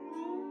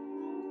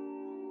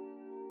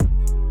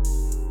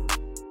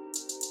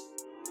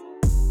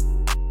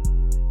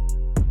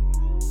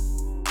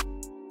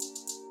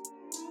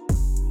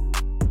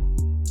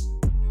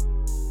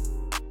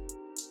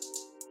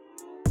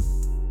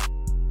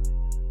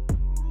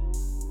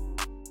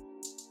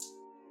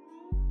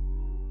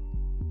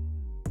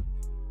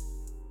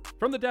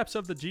From the depths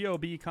of the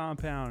GOB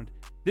compound,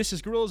 this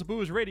is Gorillas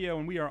Booze Radio,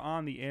 and we are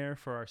on the air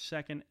for our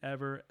second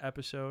ever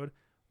episode.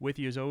 With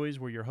you as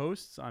always, we're your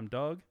hosts. I'm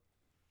Doug.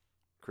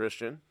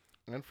 Christian.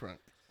 And Frank.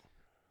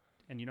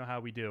 And you know how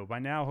we do. By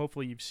now,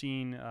 hopefully you've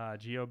seen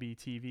GOB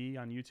TV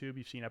on YouTube.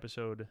 You've seen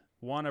episode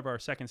 1 of our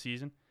second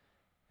season.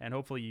 And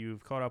hopefully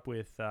you've caught up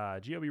with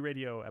GOB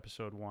Radio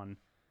episode 1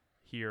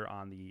 here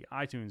on the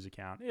iTunes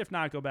account. If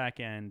not, go back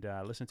and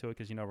listen to it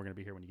because you know we're going to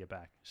be here when you get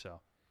back.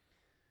 So,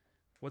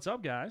 what's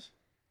up, guys?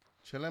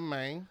 Chillin',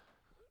 man.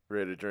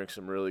 Ready to drink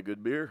some really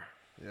good beer.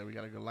 Yeah, we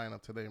got a good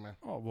lineup today, man.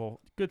 Oh, well,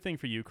 good thing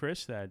for you,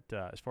 Chris, that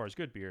as far as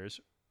good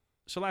beers.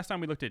 So last time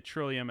we looked at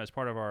Trillium as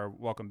part of our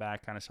welcome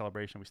back kind of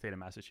celebration. We stayed in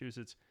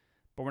Massachusetts,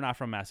 but we're not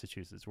from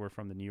Massachusetts. We're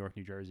from the New York,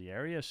 New Jersey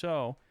area.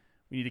 So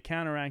we need to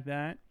counteract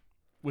that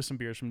with some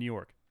beers from New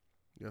York.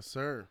 Yes,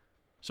 sir.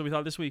 So we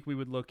thought this week we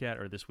would look at,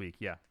 or this week,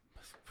 yeah.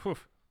 Whew,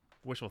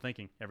 wishful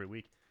thinking every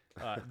week.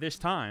 This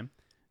time,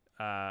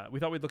 we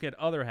thought we'd look at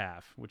Other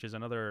Half, which is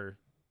another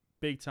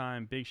big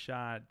time, big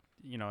shot,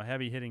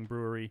 heavy hitting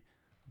brewery,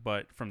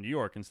 but from New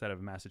York instead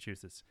of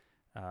Massachusetts.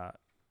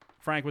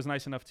 Frank was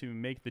nice enough to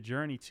make the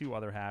journey to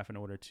Other Half in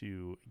order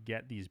to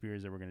get these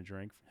beers that we're going to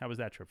drink. How was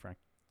that trip, Frank?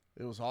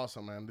 It was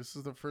awesome, man. This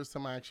is the first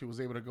time I actually was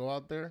able to go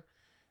out there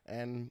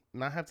and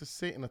not have to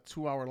sit in a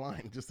 2-hour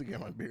line just to get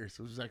my beers.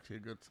 So it was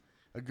actually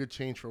a good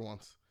change for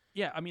once.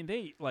 Yeah, I mean,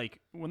 they,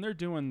 when they're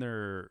doing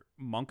their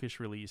Monkish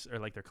release, or,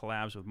 their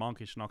collabs with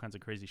Monkish and all kinds of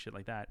crazy shit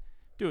like that,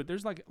 dude,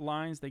 there's,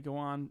 lines they go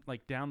on,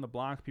 down the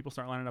block. People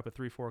start lining up at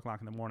 3, 4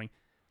 o'clock in the morning.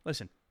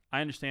 Listen, I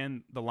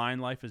understand the line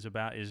life is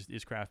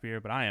craft beer,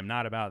 but I am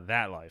not about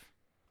that life.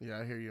 Yeah,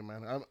 I hear you,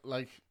 man.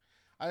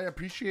 I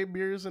appreciate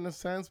beers in a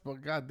sense,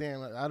 but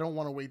goddamn, I don't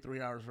want to wait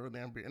 3 hours for a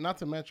damn beer. And not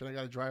to mention, I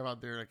got to drive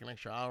out there an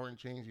extra hour and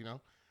change,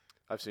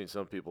 I've seen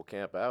some people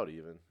camp out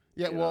even.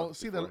 Yeah,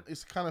 that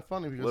it's kind of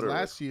funny because literally.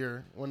 Last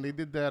year when they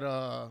did that,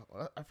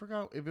 I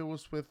forgot if it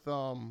was with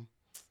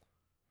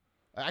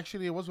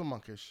actually, it was with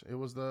Monkish. It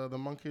was the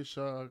Monkish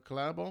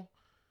collabo.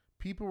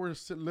 People were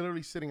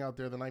literally sitting out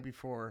there the night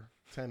before,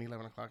 10,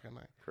 11 o'clock at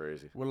night.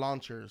 Crazy. With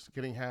launchers,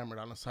 getting hammered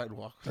on the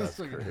sidewalk. That's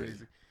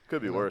crazy.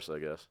 Could be worse, I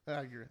guess.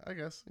 I agree. I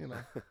guess, And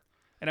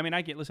I mean,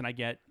 I get,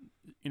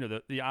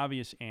 the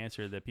obvious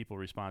answer that people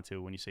respond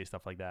to when you say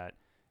stuff like that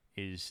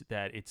is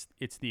that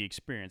it's the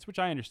experience, which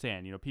I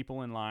understand.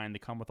 People in line, they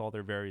come with all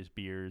their various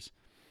beers.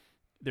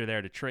 They're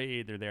there to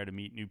trade. They're there to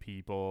meet new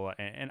people.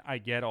 And I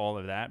get all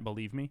of that,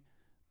 believe me.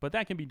 But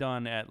that can be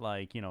done at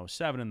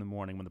 7 in the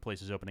morning when the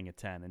place is opening at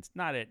 10. It's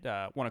not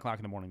at 1 o'clock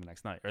in the morning the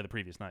next night or the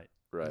previous night.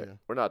 Right. Yeah.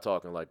 We're not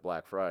talking like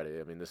Black Friday.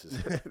 I mean, this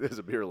is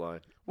a beer line.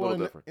 Well,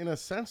 different. In a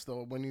sense,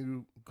 though, when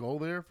you go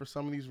there for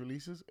some of these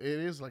releases, it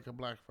is like a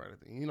Black Friday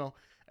thing.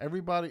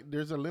 Everybody,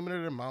 there's a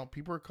limited amount.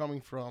 People are coming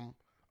from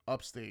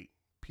upstate,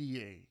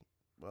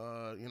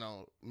 PA,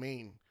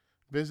 Maine,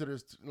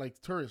 visitors,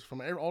 tourists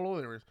from all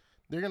over areas.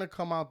 They're going to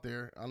come out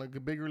there on a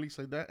big release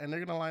like that, and they're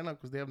going to line up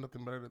because they have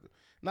nothing better to do.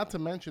 Not to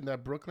mention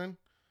that Brooklyn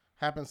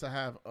happens to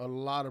have a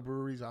lot of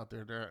breweries out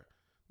there.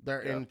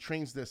 They're in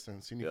trains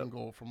distance, and you can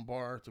go from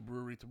bar to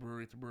brewery to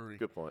brewery to brewery.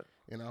 Good point.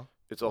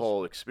 It's a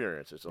whole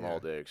experience. It's an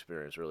all-day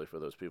experience, really, for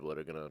those people that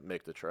are going to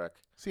make the trek.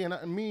 See,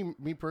 and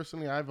me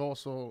personally, I've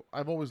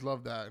always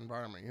loved that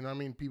environment. You know what I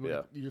mean?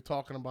 People, you're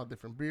talking about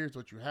different beers,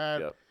 what you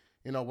had. Yep.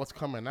 What's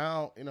coming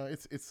out.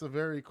 It's a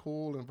very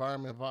cool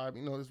environment vibe.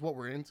 It's what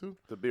we're into.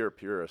 The beer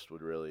purist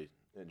would really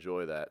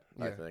enjoy that,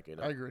 I think.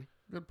 I agree.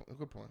 Good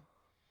point.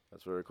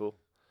 That's very cool.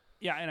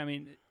 Yeah, and I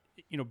mean,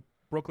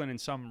 Brooklyn in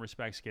some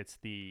respects gets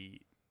the,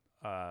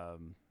 what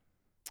am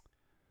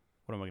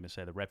I going to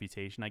say, the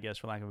reputation, I guess,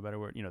 for lack of a better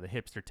word. The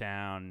hipster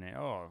town.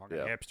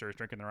 Hipsters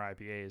drinking their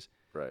IPAs.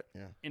 Right.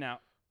 Yeah.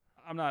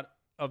 I'm not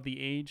of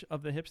the age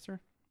of the hipster,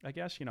 I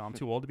guess. I'm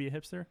too old to be a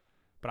hipster.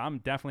 But I'm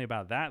definitely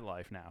about that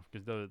life now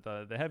because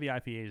the heavy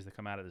IPAs that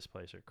come out of this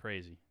place are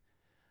crazy.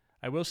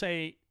 I will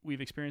say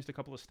we've experienced a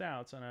couple of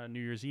stouts on a New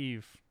Year's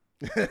Eve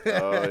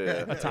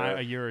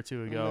a year or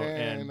two ago.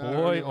 Man,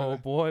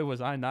 and boy,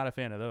 was I not a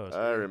fan of those.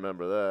 I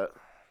remember that.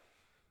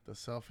 The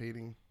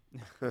self-hating.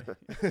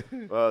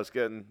 Well, it's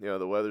getting,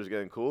 the weather's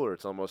getting cooler.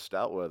 It's almost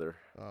stout weather.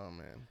 Oh,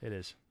 man. It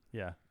is.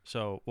 Yeah.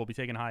 So we'll be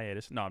taking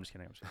hiatus. No, I'm just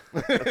kidding.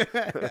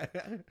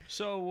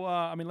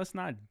 So, let's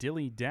not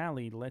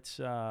dilly-dally. Let's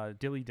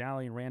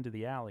dilly-dally and ran to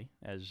the alley,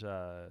 as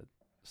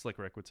Slick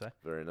Rick would say.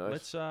 Very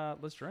nice.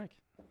 Let's drink.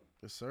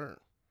 Yes, sir.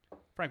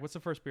 Frank, what's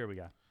the first beer we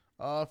got?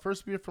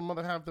 First beer from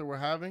Other Half that we're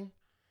having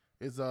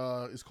is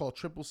called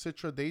Triple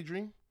Citra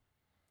Daydream.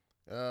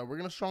 We're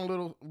gonna start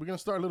a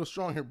little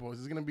strong here, boys.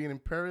 It's gonna be an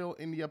Imperial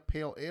India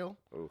Pale Ale.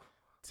 Ooh.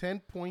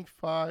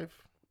 10.5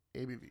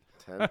 ABV.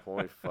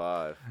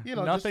 10.5.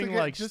 Nothing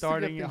like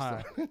starting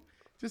high.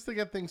 Just to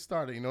get things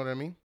started, you know what I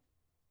mean?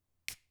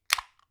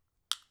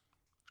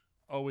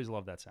 Always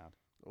love that sound.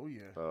 Oh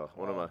yeah.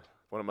 One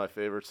of my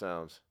favorite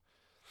sounds.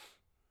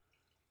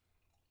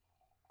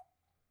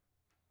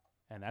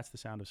 And that's the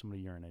sound of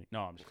somebody urinating.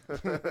 No, I'm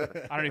just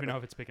kidding. I don't even know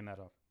if it's picking that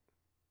up.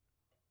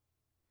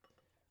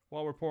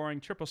 While we're pouring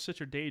Triple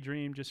Citra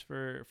Daydream just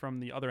from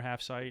the Other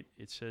Half site,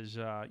 it says,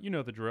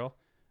 the drill.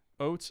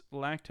 oats,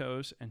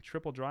 lactose, and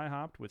triple dry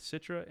hopped with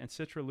Citra and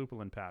Citra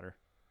lupulin powder.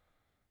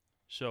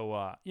 So,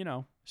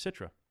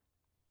 Citra.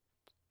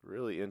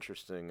 Really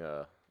interesting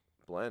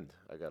blend,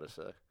 I gotta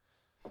say.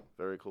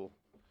 Very cool.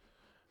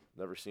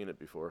 Never seen it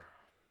before.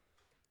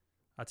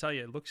 I'll tell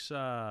you, it looks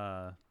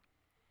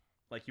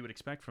like you would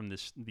expect from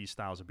these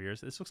styles of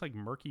beers. This looks like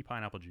murky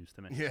pineapple juice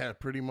to me. Yeah,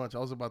 pretty much. I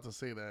was about to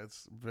say that.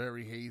 It's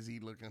very hazy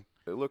looking.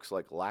 It looks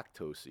like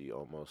lactosey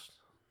almost.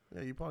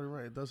 Yeah, you're probably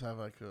right. It does have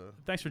like a.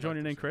 Thanks for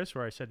joining in, Chris,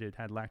 where I said it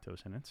had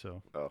lactose in it.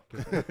 So. Oh.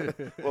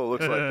 Well,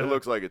 it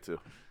looks like it too.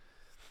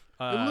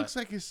 It looks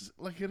like it's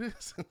like it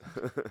is.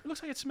 It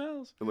looks like it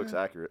smells. It looks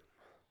accurate.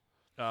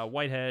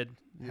 Whitehead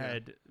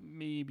had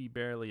maybe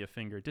barely a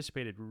finger. It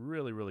dissipated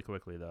really, really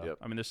quickly though. Yep.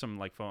 I mean, there's some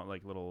like foam,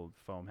 like little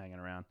foam hanging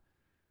around.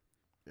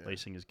 Yeah.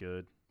 Lacing is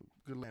good.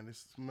 Good land. It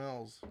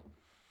smells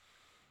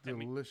I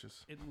mean,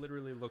 delicious. It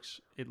literally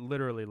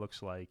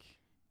looks like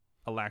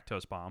a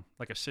lactose bomb,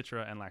 like a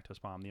Citra and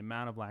lactose bomb. The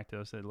amount of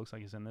lactose that it looks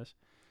like is in this,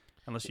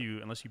 unless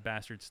you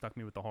bastards stuck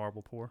me with the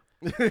horrible pour.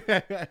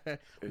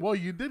 Well,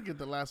 you did get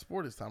the last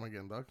pour this time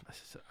again, Doug.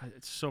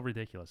 It's so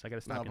ridiculous. I got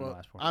to stop getting the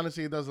last pour.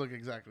 Honestly, it does look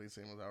exactly the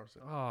same as ours.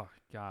 Oh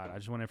God, I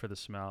just went in for the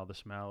smell. The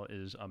smell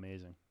is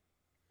amazing.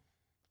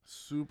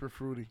 Super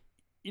fruity.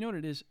 You know what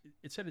it is?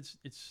 It said it's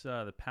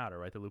the powder,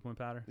 right? The lupulin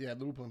powder. Yeah,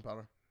 the lupulin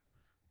powder.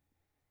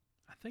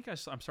 I think I'm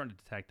starting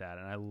to detect that,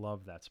 and I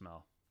love that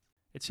smell.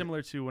 It's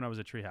similar to when I was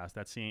at Treehouse.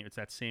 It's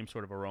that same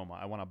sort of aroma.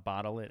 I want to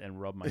bottle it and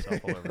rub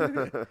myself all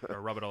over it,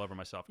 or rub it all over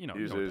myself. You know,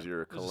 Use it as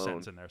your there's a cologne.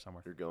 sentence in there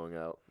somewhere. You're going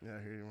out. Yeah,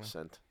 here you go.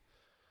 Scent.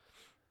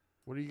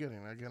 What are you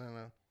getting? I getting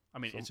a. I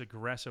mean, it's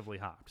aggressively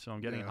hopped. So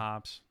I'm getting Yeah.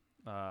 hops,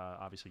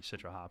 obviously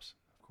Citra hops,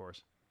 of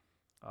course.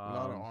 A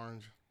lot of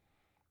orange.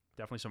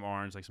 Definitely some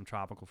orange, like some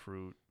tropical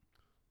fruit.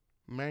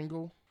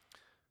 Mango.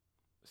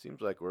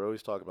 Seems like we're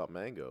always talking about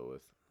mango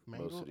with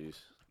Mango? most of these.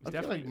 I feel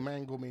definitely- like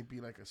mango may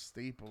be like a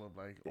staple of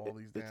like all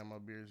these damn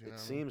beers. You know It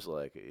what I mean? seems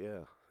like it, yeah.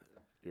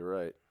 You're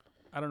right.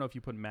 I don't know if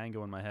you put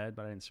mango in my head,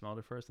 but I didn't smell it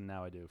at first, and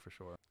now I do for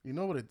sure. You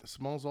know what it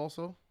smells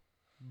also?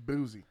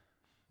 Boozy.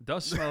 It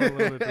does smell a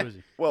little bit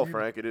boozy. Well,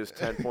 Frank, it is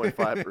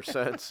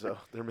 10.5%, so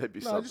there may be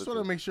No, something. I just want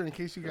to make sure in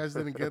case you guys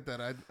didn't get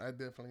that. I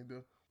definitely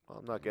do. Well,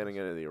 I'm not getting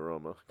any of the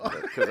aroma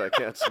because I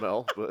can't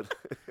smell, but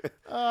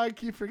I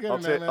keep forgetting I'll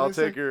that. Man. I'll It's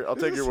take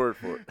like- your word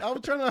for it. I'm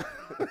trying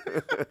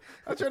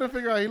to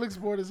figure out. He looks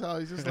bored as hell.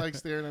 He's just like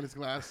staring at his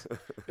glass.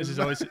 This is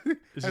always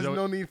There's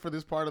no need for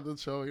this part of the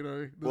show. You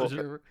know. Well,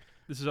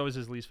 this is always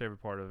his least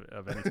favorite part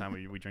of any time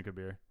we drink a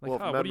beer. Like, Well,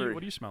 if oh, memory-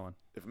 what are you smelling?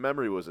 If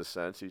memory was a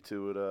sense, you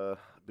two would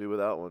be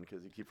without one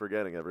because you keep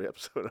forgetting every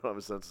episode. I don't have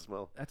a sense of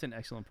smell. That's an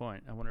excellent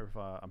point. I wonder if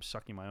I'm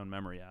sucking my own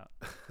memory out.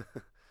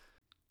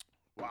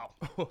 Wow.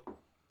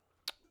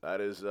 That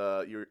is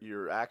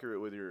you're accurate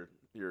with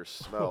your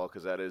smell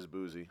because that is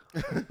boozy.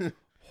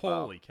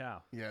 Holy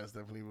cow. Yeah, it's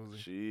definitely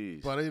boozy.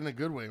 Jeez. But in a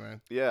good way,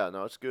 man. Yeah,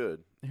 no, it's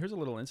good. Here's a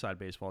little inside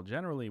baseball.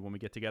 Generally, when we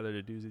get together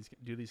to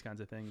do these kinds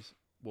of things,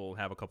 we'll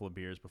have a couple of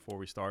beers before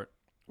we start.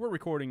 We're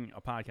recording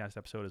a podcast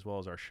episode as well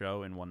as our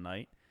show in one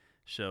night.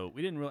 So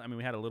we didn't really, I mean,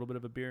 we had a little bit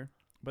of a beer,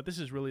 but this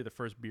is really the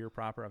first beer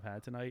proper I've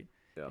had tonight.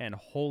 Yeah. And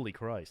holy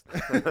Christ.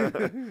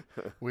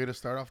 Way to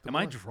start off the Am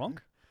I month.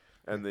 drunk?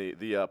 And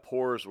the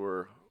pours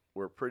were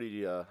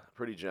pretty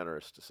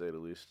generous to say the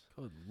least.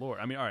 Good Lord.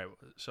 I mean, all right.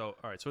 So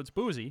it's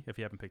boozy if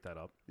you haven't picked that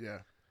up. Yeah.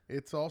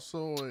 It's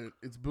also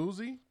it's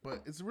boozy, but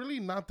it's really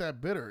not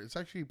that bitter. It's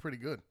actually pretty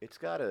good. It's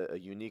got a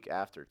unique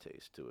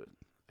aftertaste to it.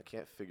 I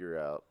can't figure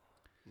out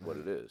what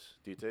it is.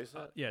 Do you taste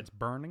that? Yeah, it's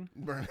burning.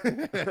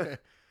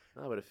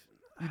 No, but if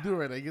You do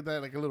right. I get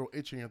that like a little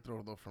itch in your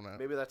throat though from that.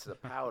 maybe that's the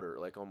powder,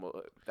 like almost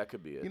that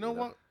could be it. You know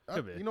what?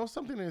 Could be. You know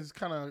something is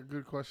kind of a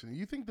good question.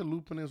 You think the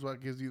lupin is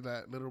what gives you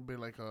that little bit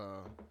like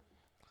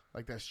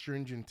that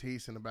astringent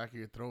taste in the back of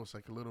your throat? It's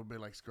like a little bit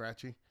like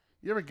scratchy.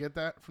 You ever get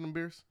that from the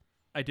beers?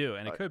 I do,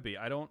 and it could be.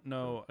 I don't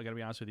know. I got to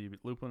be honest with you.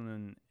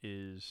 Lupulin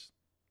is,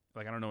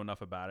 like, I don't know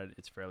enough about it.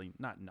 It's fairly,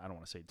 not, I don't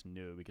want to say it's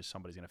new because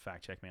somebody's going to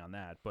fact check me on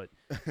that, but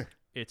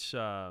it's,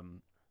 I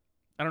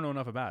don't know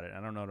enough about it.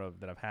 I don't know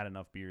that I've had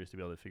enough beers to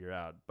be able to figure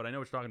out, but I know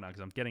what you're talking about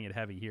because I'm getting it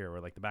heavy here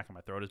where, like, the back of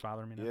my throat is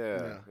bothering me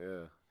now. Yeah.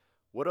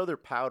 What other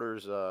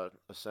powders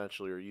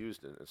essentially are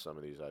used in some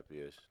of these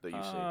IPAs that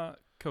you see?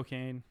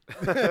 Cocaine.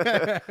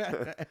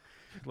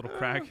 little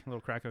crack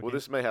cocaine. Well,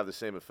 this may have the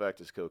same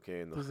effect as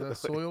cocaine. Though. Does that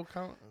soil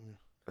count?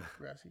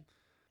 Grassy.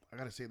 I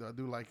gotta say though, I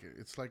do like it.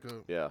 It's like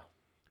a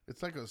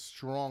it's like a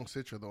strong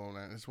citra though,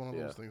 man. It's one of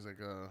those things like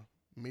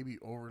maybe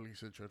overly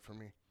citra for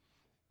me,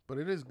 but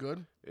it is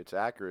good. It's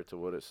accurate to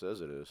what it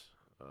says it is.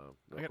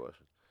 No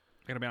question.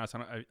 I gotta be honest.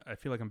 I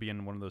feel like I'm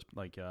being one of those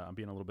like I'm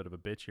being a little bit of a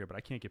bitch here, but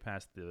I can't get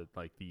past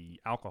the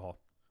alcohol.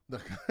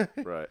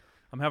 Right.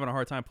 I'm having a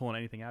hard time pulling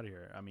anything out of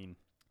here. I mean,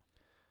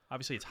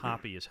 obviously it's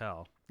hoppy as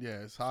hell, Yeah,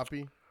 it's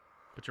hoppy.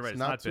 but you're right.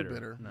 It's It's not too bitter.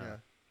 bitter. No. Yeah.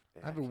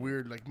 I have a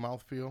weird like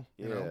mouthfeel.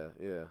 Yeah, You know?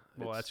 yeah.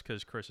 Well, that's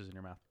because Chris is in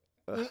your mouth.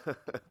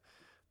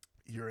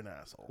 You're an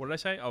asshole. What did I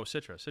say? Oh,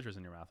 Citra. Citra's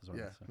in your mouth. Is what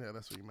I Yeah, meant to say. yeah,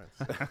 that's what you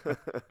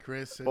meant.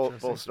 Chris, citra,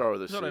 Both start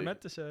with a That's what I C.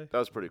 meant to say. That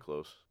was pretty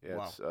close. Yeah,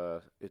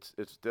 Wow.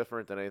 it's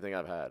different than anything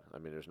I've had. I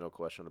mean, there's no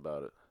question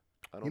about it.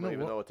 I don't You know even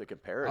what? know what to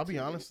compare it I'll to. be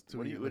honest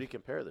What to do you, you, what do you like-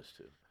 compare this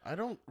to? I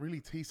don't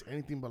really taste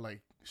anything but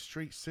like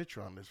straight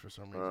Citra on this for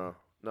some reason.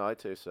 No, I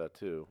taste that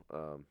too.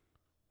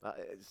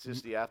 It's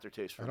just the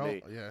aftertaste for I don't.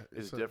 me Yeah,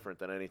 is it's different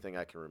than anything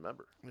I can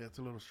remember. Yeah, it's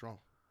a little strong.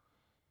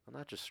 Well,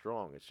 not just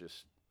strong. It's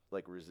just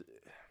like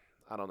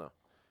I don't know.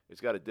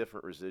 It's got a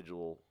different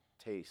residual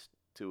taste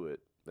to it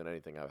than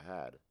anything I've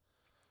had.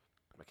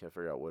 I can't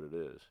figure out what it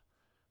is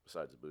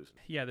besides the booze.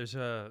 Yeah, there's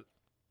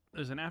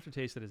an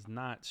aftertaste that is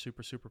not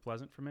super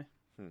pleasant for me.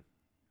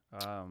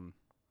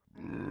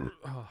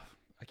 Oh,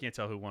 I can't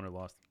tell who won or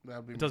lost.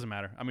 That'd be It doesn't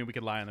matter. I mean, we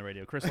could lie on the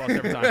radio. Chris lost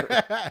every time.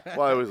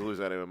 Well, I always lose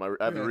anyway.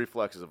 I have the Yeah.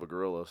 reflexes of a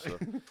gorilla, so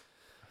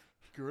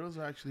Gorillas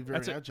are actually very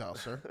That's a- agile,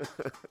 sir.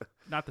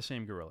 Not the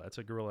same gorilla. It's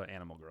a gorilla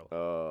animal gorilla.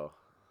 oh,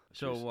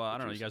 So Jeez, I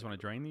don't know. You jeez. guys want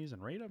to drain these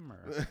and rate them,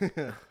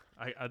 or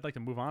I'd like to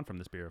move on from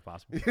this beer if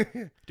possible.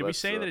 Did we Let's,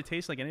 say that it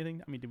tastes like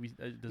anything? I mean, did we?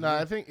 Does Nah,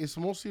 it- I think it's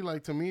mostly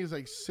like to me it's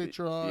like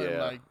Citra and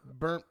Yeah. like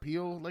burnt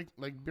peel, like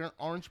burnt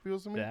orange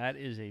peels to me. that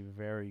is a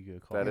very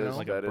good call. That It's is-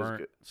 like that a is burnt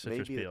good.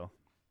 citrus Maybe- peel.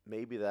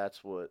 maybe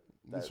that's what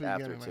That's that what you're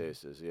getting, like-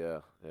 aftertaste is.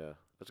 Yeah,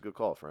 that's a good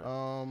call, Frank.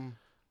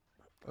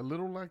 A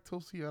little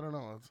lactosey. I don't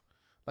know. It's,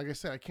 like I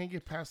said, I can't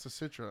get past the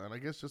Citra, and I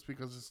guess just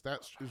because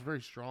it's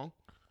very strong.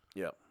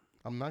 Yep.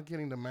 I'm not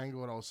getting the mango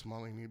that I was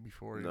smelling here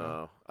before. You know?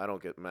 No, I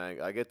don't get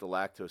mango. I get the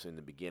lactose in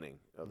the beginning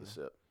of the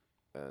sip,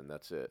 and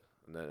that's it.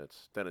 And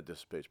then it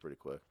dissipates pretty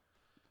quick.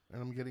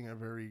 And I'm getting a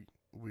very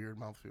weird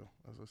mouthfeel,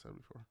 as I said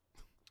before.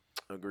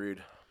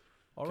 Agreed.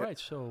 All Okay. right.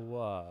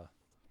 So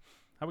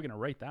how are we gonna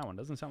rate that one?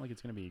 Doesn't sound like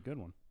it's gonna be a good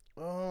one.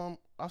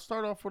 I'll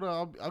start off with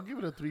I'll give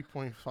it a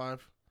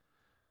 3.5.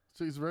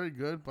 So it's very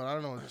good, but I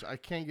don't know. I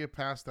can't get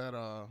past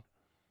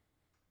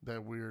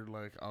that weird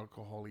like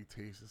alcohol-y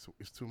taste.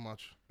 It's too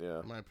much,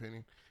 Yeah. in my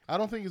opinion. I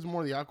don't think it's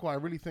more the alcohol. I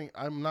really think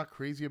I'm not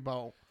crazy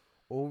about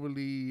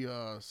overly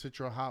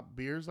Citra hop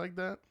beers like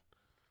that.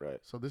 Right.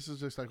 So this is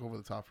just like over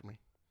the top for me.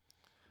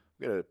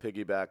 I'm gonna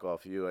piggyback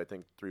off you. I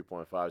think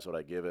 3.5 is what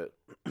I give it.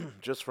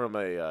 Just from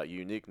a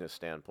uniqueness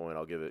standpoint,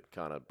 I'll give it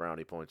kind of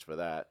brownie points for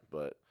that.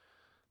 But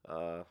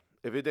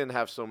if it didn't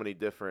have so many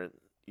different,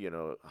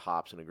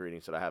 hops and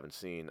ingredients that I haven't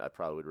seen, I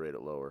probably would rate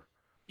it lower.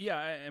 Yeah,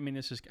 I mean,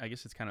 I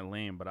guess it's kind of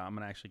lame, but I'm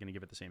actually going to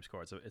give it the same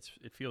score.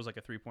 It feels like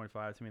a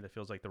 3.5 to me. That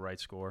feels like the right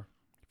score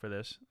for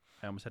this.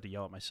 I almost had to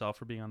yell at myself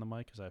for being on the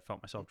mic because I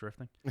felt myself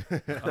drifting.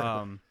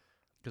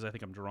 Because I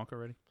think I'm drunk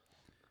already.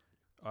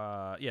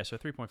 Yeah, so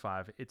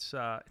 3.5.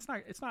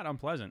 It's not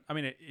unpleasant. I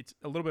mean, it's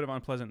a little bit of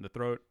unpleasant in the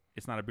throat.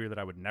 It's not a beer that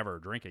I would never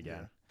drink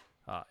again.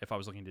 If I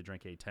was looking to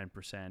drink a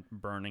 10%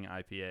 burning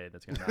IPA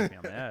that's going to knock me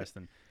on the ass,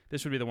 then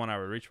this would be the one I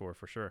would reach for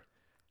sure.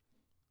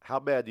 How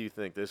bad do you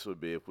think this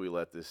would be if we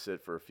let this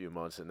sit for a few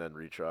months and then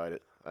retried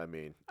it? I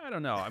mean, I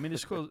don't know. I mean,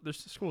 there's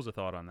schools of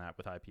thought on that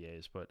with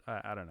IPAs, but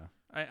I don't know.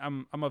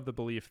 I'm of the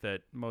belief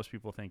that most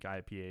people think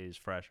IPAs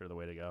fresh are the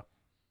way to go.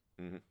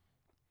 mhm.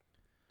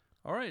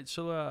 All right,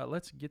 so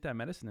let's get that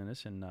medicine in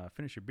us and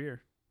finish your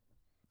beer.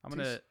 I'm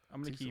gonna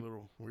Tastes keep a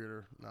little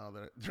weirder now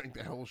that I drink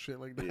that whole shit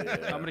like that.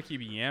 Yeah. I'm gonna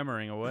keep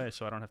yammering away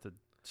so I don't have to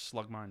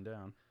slug mine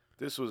down.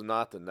 This was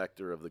not the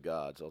nectar of the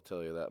gods, I'll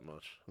tell you that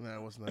much. That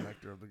wasn't the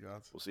nectar of the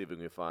gods. We'll see if we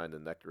can find the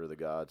nectar of the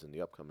gods in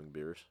the upcoming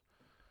beers.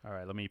 All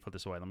right, let me put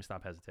this away. Let me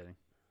stop hesitating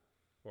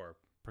or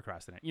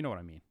procrastinating. You know what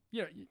I mean?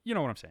 Yeah, you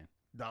know what I'm saying.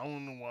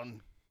 Down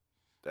one.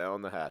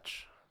 Down the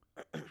hatch.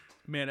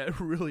 Man, it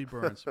really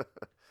burns.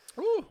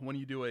 Ooh, when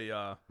you do it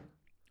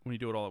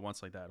all at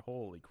once like that.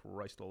 Holy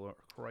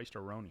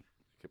Christ-a-roni. You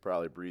could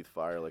probably breathe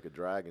fire like a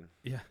dragon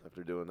Yeah.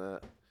 after doing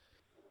that.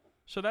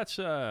 So that's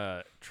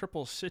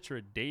Triple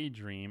Citra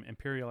Daydream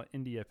Imperial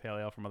India Pale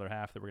Ale from Other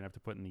Half that we're gonna have to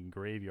put in the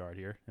graveyard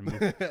here and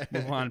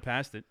move on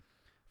past it.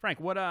 Frank,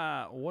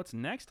 what's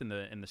next in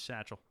the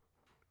satchel?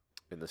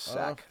 In the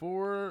sack.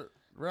 For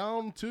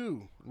round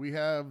 2, we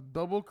have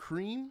Double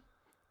Cream.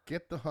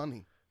 Get the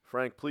honey.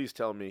 Frank, please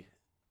tell me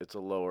it's a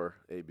lower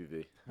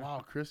ABV.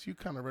 Wow, Chris, you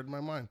kind of read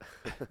my mind.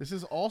 This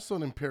is also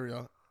an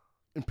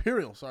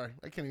Imperial, sorry.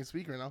 I can't even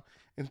speak right now.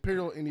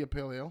 Imperial India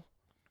Pale Ale.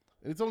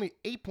 And it's only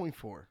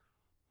 8.4.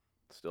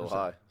 Still Percent.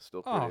 high.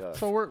 Still pretty high.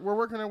 So we're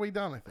working our way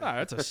down, I think. Ah,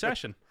 that's a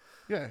session.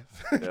 Yeah.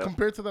 Yeah.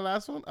 Compared to the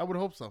last one, I would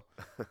hope so.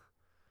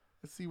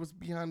 Let's see what's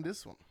behind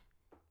this one.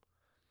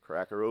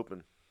 Cracker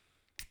open.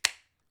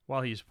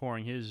 While he's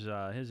pouring his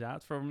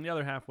out from the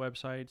Other Half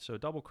website, so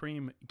Double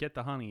Cream Get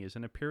the Honey is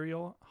an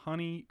Imperial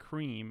Honey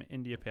Cream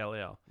India Pale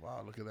Ale.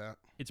 Wow, look at that.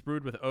 It's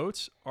brewed with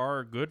oats,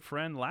 our good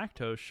friend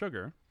lactose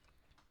sugar,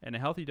 and a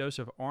healthy dose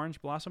of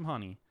orange blossom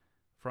honey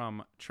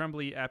from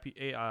Tremblay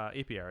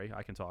Apiary.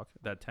 I can talk.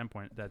 That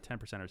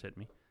 10%ers hit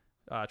me.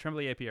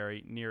 Tremblay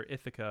Apiary near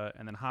Ithaca,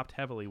 and then hopped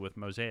heavily with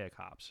Mosaic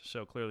hops.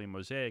 So clearly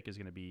Mosaic is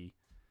going to be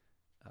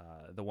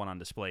the one on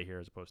display here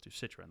as opposed to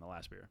Citra in the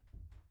last beer.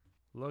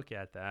 Look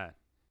at that.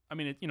 I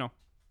mean,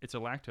 it's a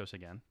lactose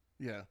again.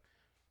 Yeah.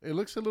 It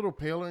looks a little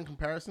paler in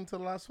comparison to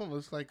the last one. It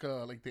looks like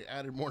they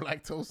added more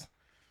lactose.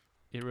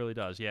 It really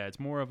does. Yeah, it's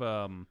more of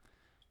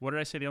what did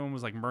I say? The other one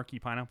was like murky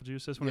pineapple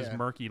juice. This one is Yeah.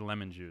 murky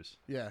lemon juice.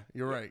 Yeah,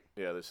 you're right.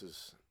 Yeah, this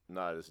is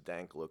not as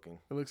dank looking.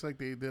 It looks like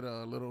they did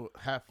a little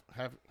half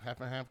and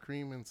half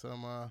cream and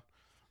some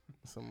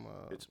some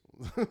It's-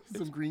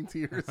 some green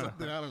tea or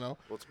something. I don't know.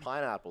 Well, it's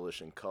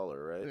pineapple-ish in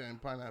color, right? Yeah,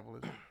 and pineapple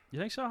is. You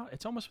think so?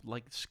 It's almost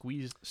like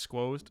squeezing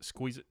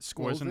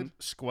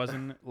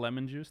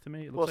lemon juice to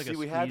me. It looks Well, like see, a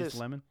we had squeezed this-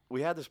 lemon.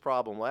 We had this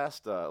problem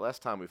last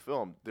time we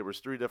filmed. There was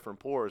 3 different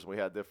pours, and we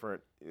had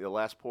different. The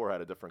last pour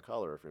had a different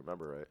color, if you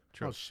remember right.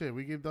 True. Oh shit,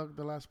 we gave Doug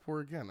the last pour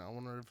again. I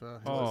wonder if. He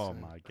Oh looks-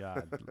 my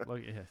god!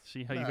 Look, yeah,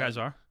 see how you Nah, guys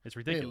are? It's It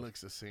ridiculous.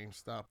 looks the same.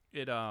 Stop.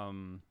 It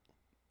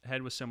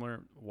head was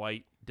similar,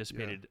 white,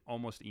 dissipated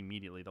almost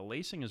immediately. The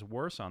lacing is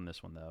worse on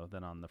this one though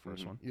than on the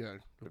 1st Mhm. one. Yeah.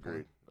 Good Agreed.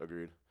 point.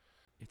 Agreed.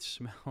 It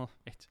smell.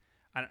 It's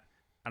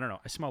I don't know.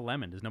 I smell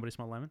lemon. Does nobody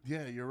smell lemon?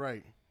 Yeah, you're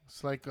right.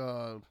 It's like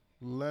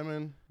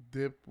lemon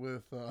dip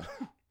with.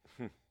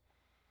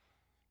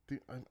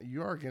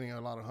 You are getting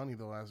a lot of honey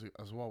though,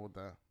 as well with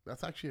that.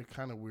 That's actually a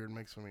kind of weird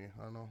mix for me.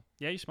 I don't know.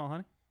 Yeah, you smell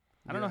honey.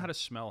 I don't know Yeah. how to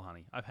smell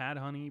honey. I've had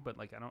honey, but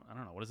like I don't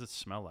know. What does it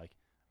smell like?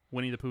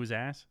 Winnie the Pooh's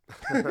ass.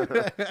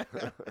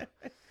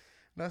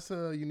 That's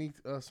a unique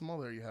smell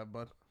there you have,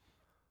 bud.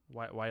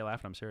 Why are you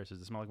laughing? I'm serious. Does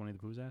it smell like Winnie the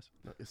Pooh's ass?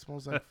 It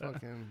smells like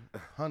fucking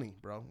honey,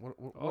 bro. What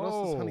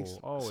else does honey smell?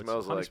 Oh,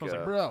 Smells honey like, smells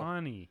like Bro.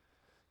 honey.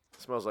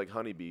 Smells like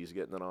honeybees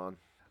getting it on.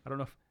 I don't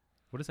know.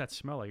 What does that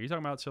smell like? Are you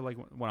talking about like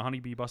when a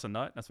honeybee busts a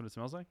nut? That's what it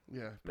smells like.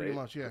 Yeah, pretty Maybe.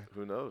 much, yeah.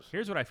 Who knows?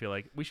 Here's what I feel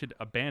like. We should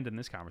abandon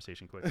this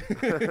conversation quickly.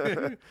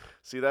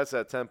 See, that's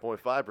at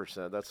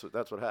 10.5%.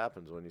 That's what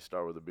happens when you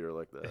start with a beer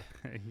like that.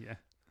 Yeah.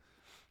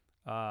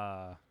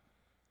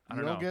 I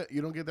don't know.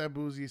 You don't get that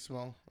boozy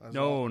smell.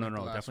 No, like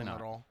the last definitely one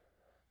not. At all.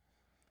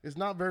 It's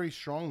not very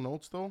strong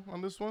notes though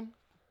on this one.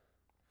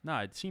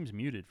 Nah, it seems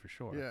muted for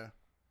sure. Yeah.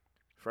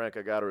 Frank,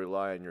 I got to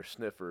rely on your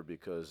sniffer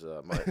because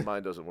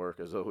mine doesn't work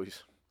as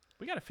always.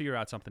 We got to figure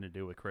out something to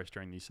do with Chris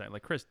during these sites.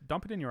 Like Chris,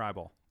 dump it in your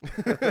eyeball.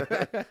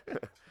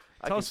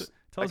 I Tell us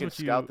can what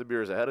scout you. the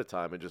beers ahead of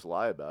time and just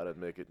lie about it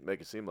and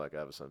make it seem like I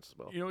have a sense of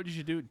smell. You know what you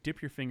should do?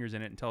 Dip your fingers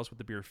in it and tell us what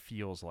the beer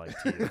feels like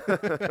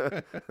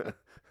to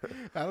you.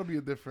 That'll be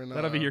a different.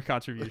 That'll be your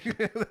contribution.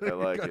 I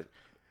like it.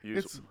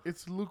 Use,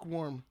 It's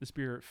lukewarm. This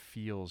beer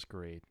feels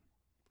great.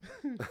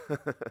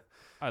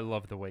 I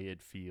love the way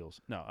it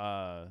feels.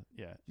 No,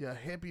 yeah. Yeah,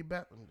 happy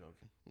bat. I'm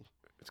joking.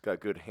 it's got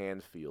good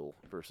hand feel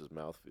versus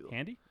mouth feel.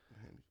 Handy?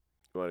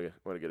 You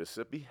want to get a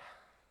sippy?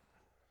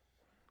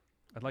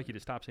 I'd like you to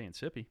stop saying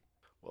sippy.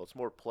 Well, it's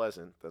more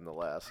pleasant than the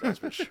last, that's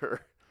for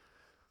sure.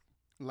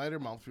 Lighter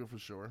mouthfeel for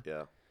sure.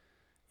 Yeah.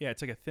 Yeah,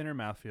 it's like a thinner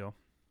mouthfeel.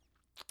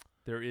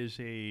 There is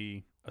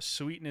a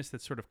sweetness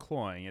that's sort of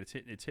cloying. It's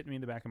hitting me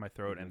in the back of my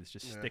throat, and it's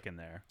just Yeah. sticking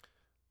there.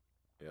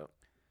 Yeah.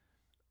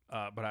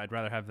 But I'd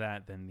rather have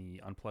that than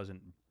the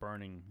unpleasant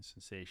burning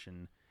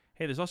sensation.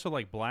 Hey, there's also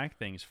like black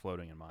things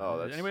floating in mine. Oh, Does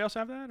that's- anybody else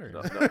have that? Or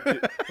No,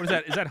 what is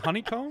that? Is that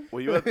honeycomb?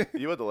 well, you had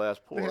the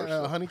last pour. Yeah,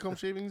 so honeycomb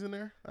shavings in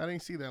there. I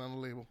didn't see that on the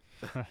label.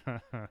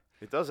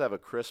 it does have a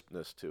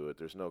crispness to it.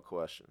 There's no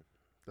question.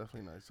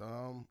 Definitely nice.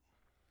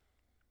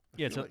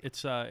 Yeah, feel like-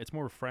 it's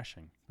more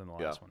refreshing than the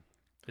last one.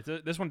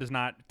 This one does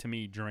not, to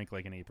me, drink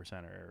like an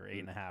 8% or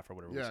 8.5 or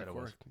whatever we Yeah, said it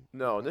was. correct.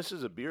 No, and this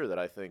is a beer that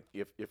I think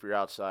if you're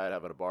outside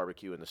having a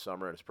barbecue in the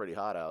summer and it's pretty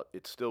hot out,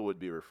 it still would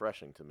be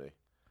refreshing to me.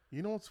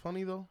 You know what's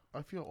funny though?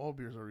 I feel all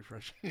beers are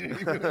refreshing. Yeah,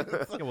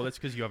 well, that's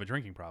because you have a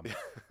drinking problem.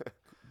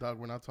 Dog,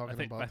 we're not talking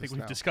about I think this we've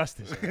now. discussed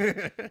this.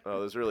 Oh,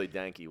 there's really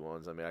danky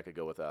ones. I mean, I could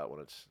go without when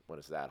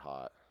it's that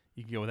hot.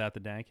 You can go without the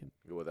dank.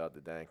 Go without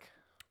the dank.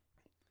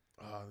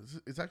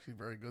 It's actually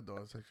very good though.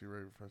 It's actually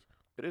very refreshing.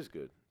 It is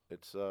good.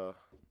 It's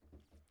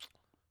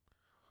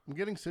I'm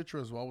getting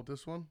Citra as well with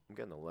this one. I'm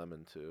getting a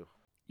lemon too.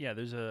 Yeah,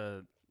 there's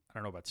I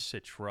don't know about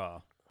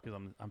Citra because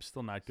I'm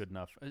still not good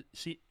enough.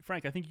 See,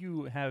 Frank, I think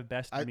you have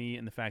best I- me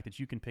in the fact that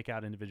you can pick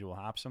out individual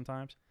hops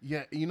sometimes.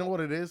 Yeah, you know what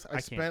it is? I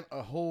can't. spent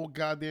a whole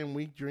goddamn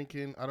week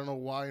drinking. I don't know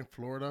why in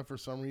Florida for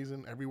some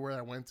reason. Everywhere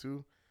I went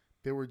to,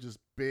 they were just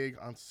big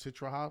on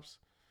Citra hops.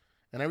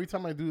 And every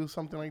time I do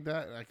something like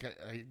that,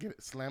 I get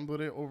it slammed with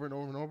it over and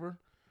over and over.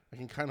 I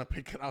can kind of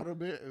pick it out a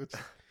bit.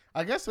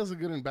 I guess that's a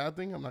good and bad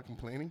thing. I'm not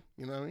complaining.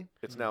 You know what I mean?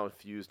 It's now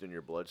infused in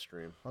your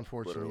bloodstream.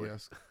 Unfortunately, Literally.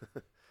 yes.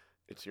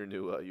 It's your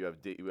new. You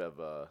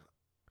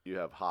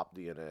have hop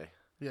DNA.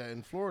 Yeah,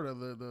 in Florida,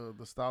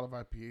 the style of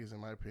IPAs, in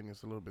my opinion,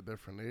 is a little bit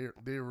different.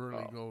 They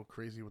really go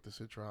crazy with the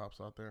Citra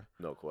hops out there.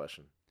 No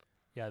question.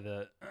 Yeah,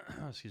 the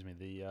excuse me,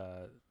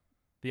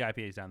 the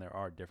IPAs down there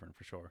are different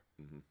for sure.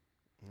 Hmm.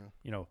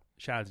 You know,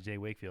 shout out to Jay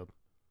Wakefield.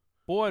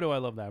 Boy, do I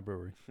love that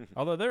brewery.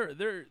 Although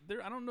they're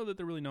I don't know that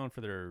they're really known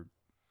for their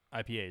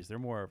IPAs. They're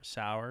more of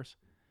sours.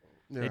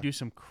 Yeah. They do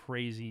some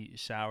crazy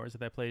sours at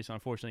that place.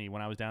 Unfortunately,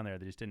 when I was down there,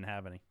 they just didn't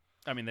have any.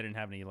 I mean, they didn't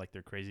have any like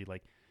their crazy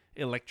like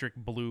electric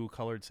blue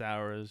colored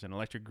sours and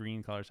electric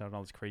green colored sours and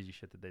all this crazy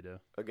shit that they do.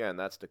 Again,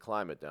 that's the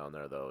climate down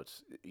there, though.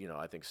 It's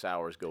I think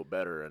sours go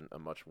better in a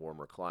much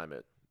warmer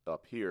climate.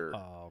 Up here,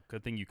 Oh,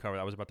 good thing you covered.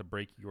 I was about to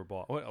break your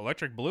ball. What,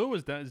 electric blue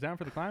is down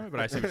for the climate,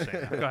 but I see what you're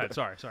saying. Go ahead.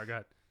 Sorry. Go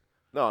ahead.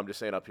 no, I'm just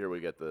saying up here we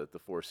get the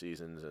four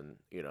seasons, and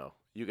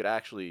you could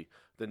actually.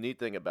 The neat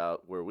thing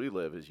about where we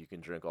live is you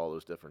can drink all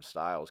those different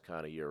styles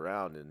kind of year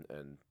round,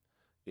 and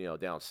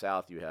down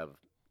south you have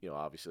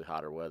obviously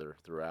hotter weather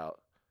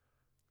throughout.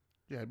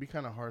 Yeah, it'd be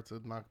kind of hard to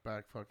knock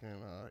back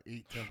fucking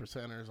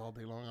 8-10%ers all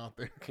day long out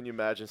there. Can you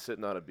imagine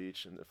sitting on a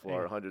beach in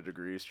Florida, 100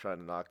 degrees, trying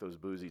to knock those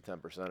boozy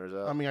 10%ers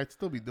out? I mean, I'd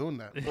still be doing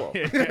that. Well,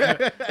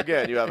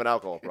 again, you have an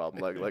alcohol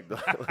problem, like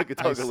Doug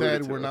I said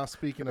alluded to. we're not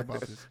speaking about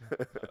this.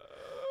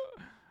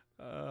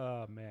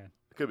 Oh man.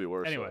 It could be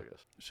worse. Anyway. Though, I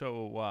guess.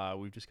 So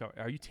we've just got.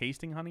 Are you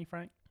tasting honey,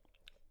 Frank?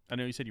 I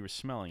know you said you were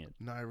smelling it.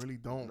 No, I really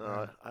don't. No,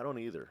 man. I don't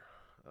either.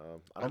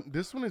 I don't.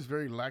 This one is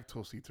very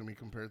lactosey to me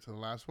compared to the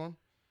last one.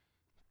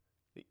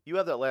 You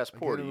have that last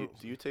pour. get a Do little-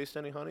 you taste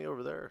any honey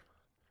over there?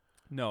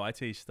 No, I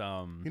taste.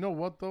 You know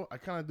what though? I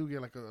kind of do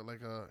get like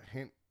a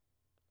hint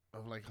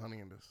of like honey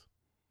in this.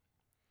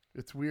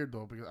 It's weird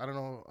though because I don't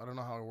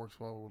know how it works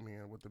well with me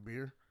and with the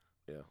beer.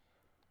 Yeah.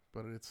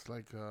 But it's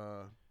like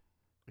a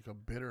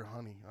bitter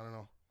honey. I don't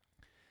know.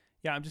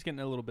 Yeah, I'm just getting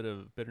a little bit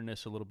of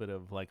bitterness, a little bit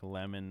of like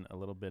lemon, a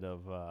little bit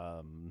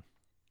of.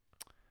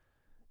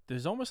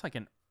 There's almost like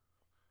an.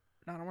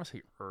 I don't want to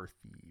say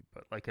earthy,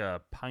 but like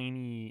a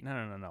piney.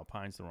 No.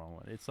 Pine's the wrong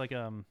one. It's like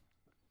I'm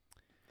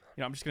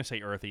just gonna say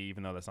earthy,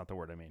 even though that's not the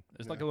word I mean.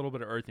 There's like a Yeah. little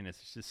bit of earthiness.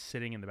 It's just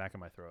sitting in the back of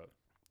my throat.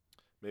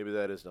 Maybe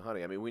that is the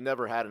honey. I mean, we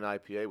never had an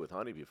IPA with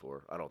honey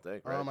before. I don't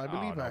think. Right? I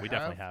believe no, I we have.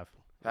 definitely have.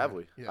 have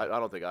we? Yeah. I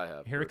don't think I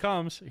have. Here it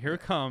comes. Here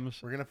it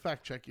comes. We're gonna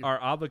fact check you. Our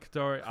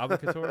obligatory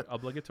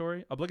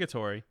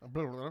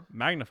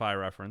magnify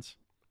reference.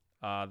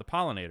 The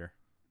pollinator.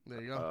 There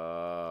you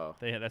go.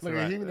 That's Look,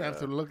 the he didn't have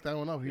to look that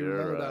one up. He You're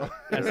remembered right.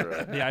 that one. You're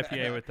right. the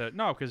IPA with the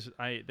because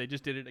they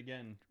just did it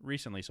again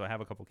recently, so I have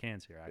a couple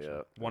cans here actually.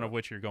 Yeah. One of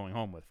which you're going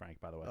home with, Frank,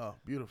 by the way. Oh,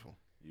 beautiful.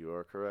 You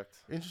are correct.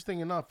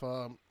 Interesting enough,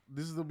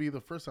 this will be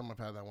the first time I've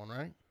had that one,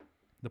 right?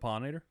 The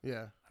pollinator?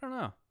 Yeah. I don't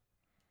know.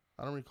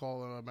 I don't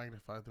recall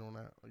Magnify throwing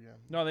that again.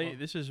 No,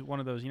 this is one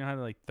of those. You know how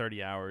they're like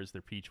 30 hours,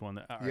 their peach one.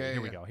 All right, Yeah,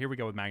 here we yeah. go. Here we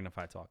go with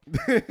Magnify talk.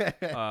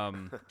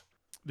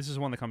 This is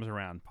one that comes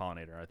around,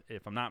 pollinator.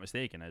 If I'm not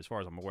mistaken, as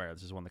far as I'm aware,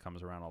 this is one that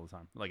comes around all the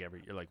time, like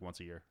like once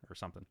a year or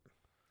something.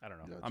 I don't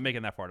know. Gotcha. I'm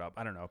making that part up.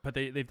 I don't know, but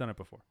they've done it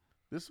before.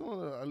 This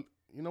one,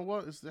 you know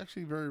what? It's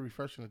actually very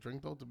refreshing to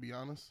drink, though, to be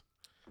honest.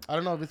 I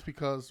don't know if it's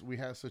because we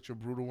had such a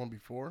brutal one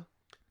before.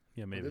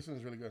 Yeah, But maybe. this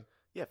one's really good.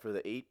 Yeah, for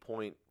the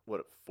 4%,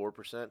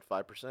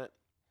 5%.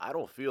 I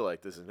don't feel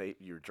like this is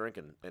you're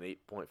drinking an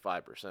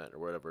 8.5% or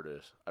whatever it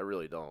is. I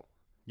really don't.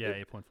 Yeah,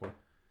 it- 8.4.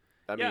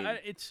 I Yeah, mean,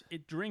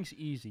 it drinks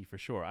easy for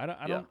sure. I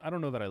Yeah. don't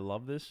know that I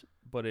love this,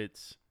 but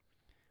it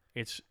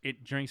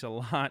drinks a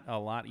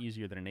lot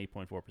easier than an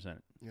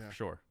 8.4%. Yeah. For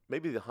sure.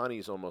 maybe the honey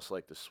is almost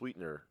like the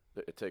sweetener.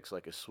 It takes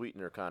like a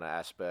sweetener kind of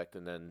aspect,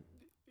 and then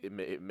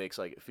it makes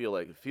it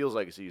feels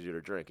like it's easier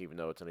to drink, even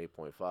though it's an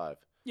 8.5.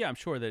 Yeah, I'm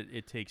sure that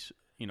it takes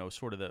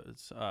sort of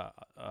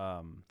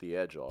The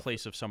edge off.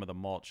 place of some of the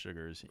malt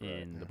sugars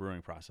in yeah. the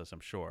brewing process. I'm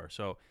sure.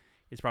 So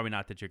it's probably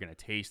not that you're going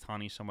to taste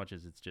honey so much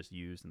as it's just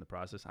used in the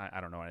process. I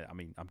don't know. I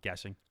mean, I'm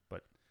guessing,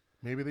 but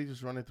Maybe they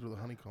just run it through the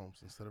honeycombs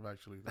instead of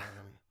actually the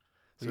honey.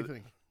 What do So you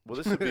think? Well,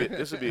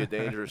 this would be a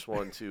dangerous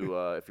one to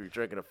if you're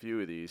drinking a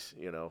few of these.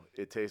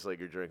 It tastes like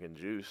you're drinking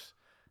juice.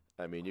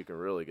 I mean, you can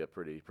really get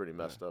pretty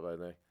messed up. I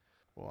think.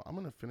 Well, I'm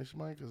gonna finish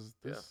mine because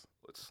this.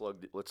 Let's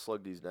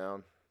slug these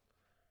down.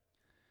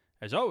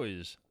 as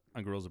always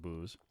on Girls of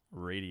Booze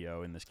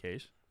Radio, in this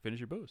case, finish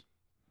your booze.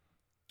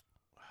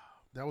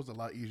 That was a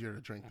lot easier to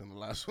drink than the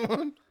last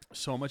one.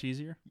 So much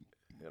easier.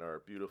 In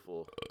our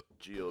beautiful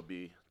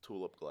GOB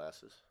tulip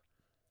glasses.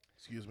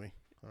 Excuse me.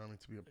 I don't mean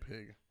to be a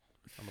pig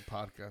on the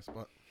podcast,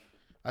 but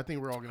I think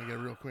we're all gonna get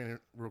real acquainted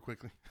real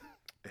quickly.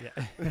 Yeah.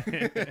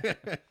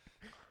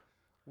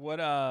 What,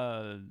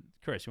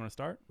 Chris, you want to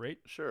start? Rate?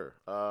 Sure.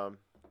 I'll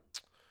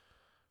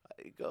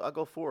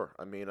go 4.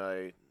 I mean,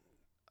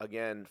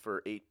 again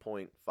for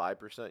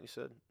 8.5%. You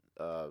said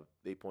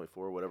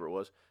 8.4, whatever it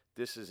was.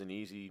 This is an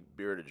easy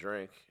beer to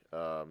drink.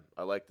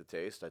 I like the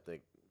taste. I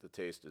think the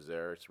taste is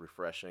there. It's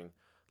refreshing,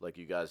 like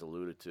you guys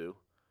alluded to.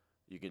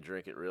 You can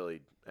drink it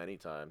really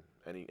anytime,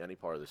 any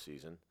part of the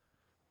season.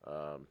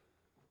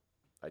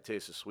 I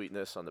taste the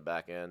sweetness on the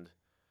back end.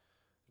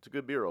 It's a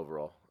good beer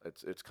overall.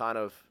 It's kind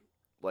of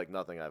like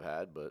nothing I've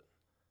had, but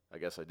I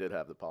guess I did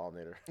have the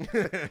pollinator,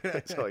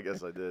 so I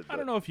guess I did. I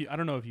don't know if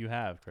you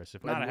have, Chris.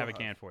 If I not, I will have a have.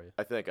 can for you.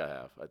 I think I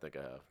have,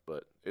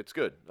 but it's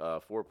good.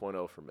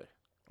 4.0 for me.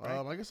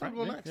 I guess I'll Right,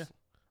 go yeah, next. yeah.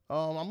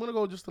 I'm gonna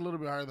go just a little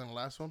bit higher than the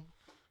last one.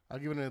 I'll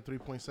give it a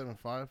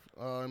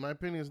 3.75. In my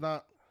opinion, it's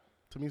not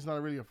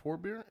really a 4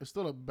 beer. It's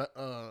still a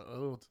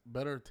little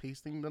better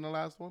tasting than the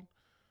last one,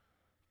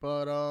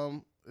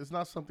 but it's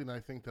not something I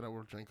think that I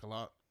will drink a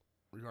lot,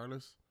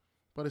 regardless.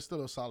 But it's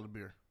still a solid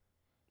beer.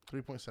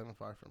 3.75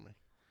 for me.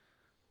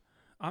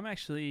 I'm going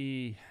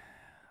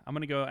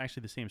to go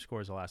actually the same score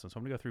as the last one. So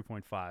I'm going to go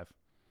 3.5.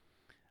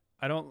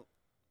 I don't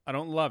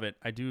love it.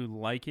 I do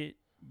like it,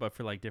 but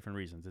for like different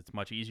reasons. It's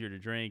much easier to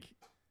drink.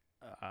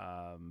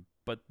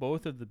 But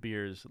both of the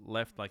beers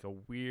left like a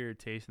weird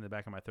taste in the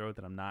back of my throat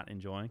that I'm not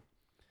enjoying.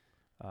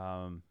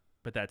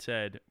 But that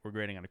said, we're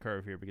grading on a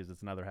curve here because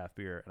it's another half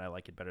beer and I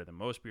like it better than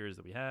most beers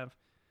that we have.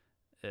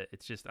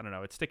 It's just, I don't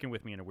know, it's sticking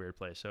with me in a weird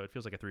place. So it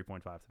feels like a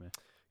 3.5 to me.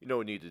 You know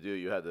what you need to do?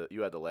 You had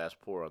the last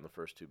pour on the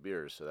first 2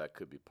 beers, so that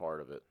could be part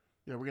of it.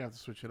 Yeah, we're gonna have to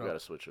switch it We up. got to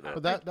switch it up.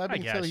 But that I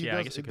being said, guess, he yeah, I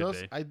does. guess It it could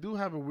does. be. I do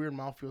have a weird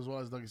mouthfeel as well,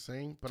 as Doug is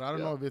saying, but I don't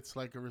Yeah. know if it's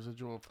like a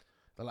residual of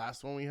the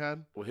last one we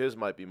had. Well, his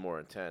might be more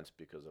intense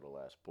because of the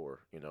last pour.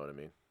 You know what I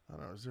mean? I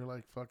don't know. Is there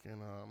like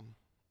fucking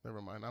Never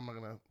mind. I'm not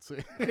gonna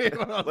say.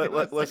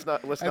 Let's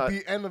not At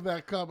the end of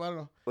that cup, I don't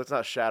know. let's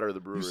not shatter the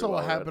brewery. You saw what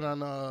while we're at happened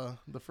on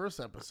the first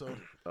episode.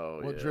 Oh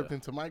What yeah. dripped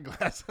into my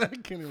glass? I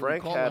can't even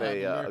Frank recall had what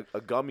happened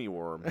a gummy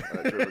worm.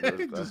 there. dripping into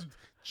his glass. Just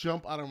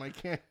jump out of my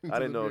can. I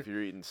didn't know if you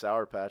were eating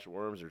Sour Patch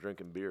worms or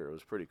drinking beer. It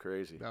was pretty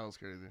crazy. That was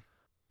crazy.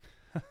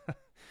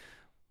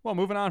 Well,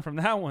 moving on from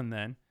that one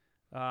then.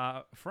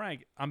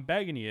 Frank, I'm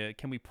begging you,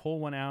 can we pull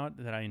one out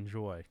that I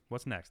enjoy?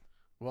 What's next?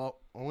 Well,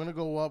 I'm gonna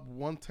go up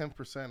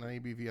 1/10% on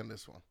ABV on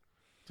this one,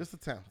 just a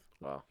tenth.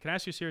 Wow. Can I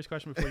ask you a serious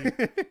question before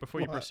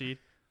you What? proceed?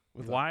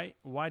 What's up?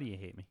 Why do you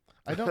hate me?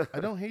 I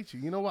don't hate you.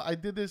 You know what? I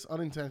did this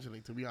unintentionally,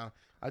 to be honest.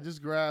 I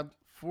just grabbed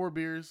 4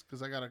 beers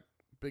because I got a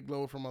big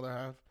load from other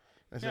half.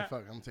 I said, Yeah.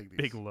 "Fuck, I'm gonna take these."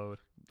 Big load.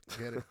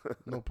 Get it?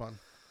 No pun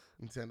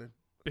intended.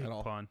 Big At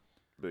all. pun.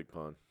 Big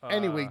pun.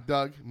 Anyway,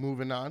 Doug,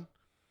 moving on.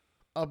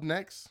 Up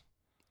next,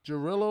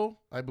 Girillo.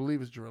 I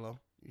believe it's Girillo.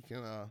 You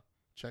can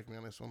check me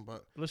on this one,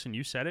 but Listen,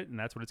 you said it, and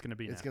that's what it's going to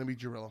be it's now. gonna be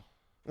Girillo.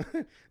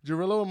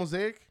 Girillo and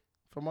Mosaic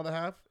from other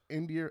half.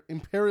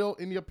 Imperial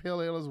India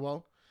Pale Ale as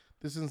well.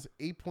 This is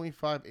 8.5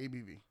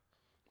 ABV.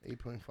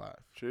 8.5.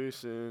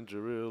 Jason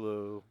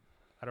Girillo.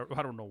 I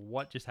don't know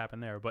what just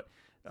happened there, but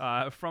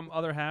from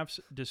other half's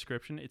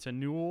description, it's a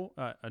Newell.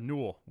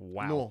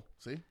 Wow. No,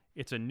 see?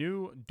 It's a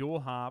new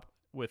dual hop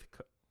with.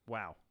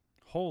 Wow.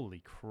 Holy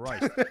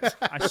Christ.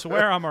 I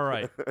swear I'm all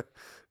right.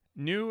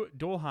 New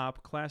dual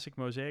hop, classic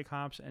mosaic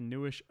hops, and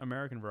newish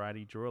American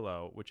variety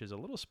Girillo, which is a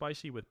little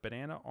spicy with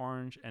banana,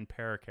 orange, and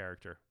pear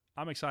character.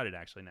 I'm excited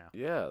actually now.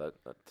 Yeah,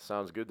 that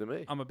sounds good to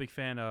me. I'm a big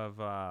fan of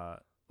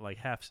like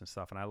hefts and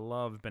stuff, and I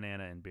love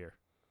banana in beer.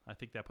 I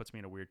think that puts me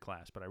in a weird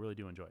class, but I really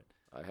do enjoy it.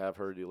 I have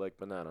heard you like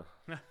banana.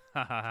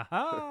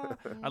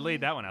 I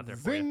laid that one out there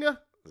for you.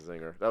 Zing!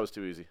 Zinger. That was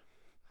too easy.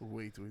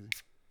 Way too easy.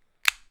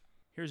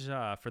 Here's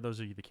for those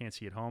of you that can't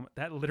see at home.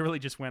 That literally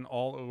just went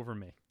all over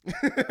me.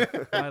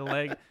 my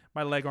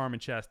leg, arm,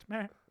 and chest.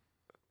 Meh.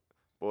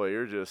 Boy,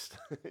 you're just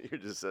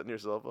setting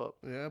yourself up.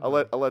 Yeah, I'll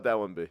let that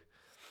one be.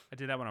 I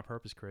did that one on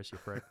purpose, Chris. You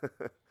prick.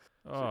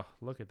 Oh,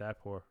 look at that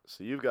pour.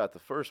 So you've got the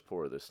first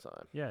pour this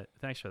time. Yeah,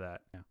 thanks for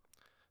that. Yeah.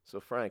 So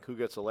Frank, who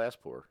gets the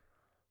last pour?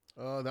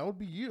 that would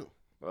be you.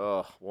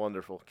 Oh,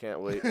 wonderful. Can't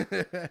wait. You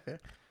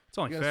It's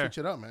only gotta fair. switch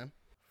it up, man.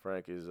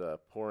 Frank is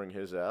pouring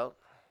his out.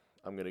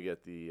 I'm going to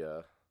get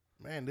the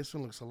Man, this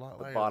one looks a lot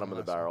lighter bottom than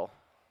of the last one.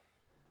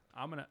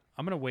 barrel.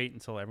 I'm gonna wait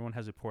until everyone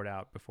has it poured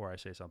out before I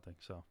say something.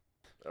 So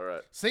All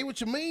right. Say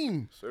what you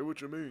mean. Say what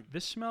you mean.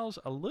 this smells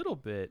a little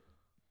bit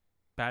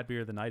bad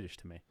beer the nightish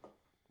to me.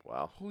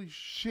 Wow. Holy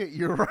shit,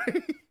 you're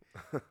right.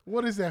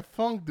 What is that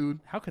funk, dude?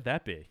 How could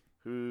that be?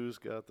 Who's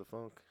got the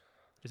funk?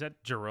 Is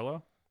that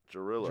Girillo?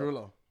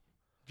 Girillo.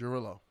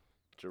 Girillo.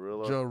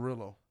 Girillo.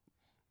 Girillo.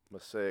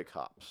 Mosaic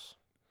hops.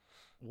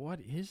 What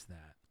is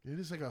that? It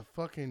is like a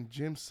fucking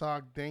gym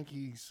sock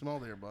danky smell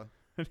there, bud.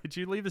 Did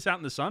you leave this out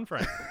in the sun,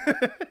 Frank?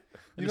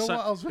 You know what?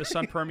 I was the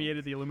sun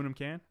permeated the aluminum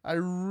can. I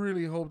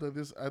really hope that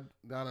this. I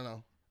don't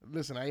know.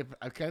 Listen,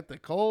 I kept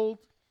it cold.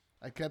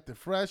 I kept it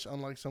fresh,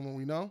 unlike someone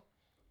we know.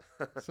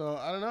 So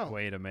I don't know.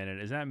 Wait a minute.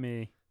 Is that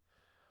me?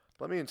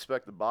 Let me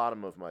inspect the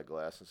bottom of my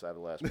glass since I have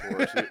the last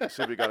pour.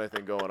 see if we got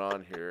anything going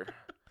on here.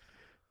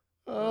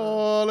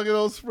 Oh, look at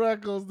those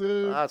freckles,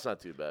 dude. That's not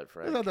too bad, It's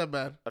Frank. not that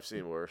bad. I've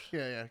seen worse.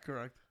 Yeah,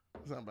 correct.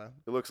 It's not bad.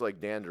 It looks like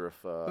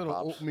dandruff Little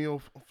hops.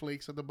 oatmeal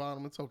flakes at the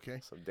bottom. It's okay.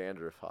 Some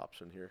dandruff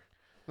hops in here.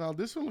 Now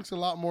this one looks a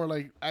lot more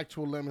like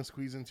actual lemon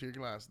squeeze into your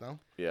glass. No.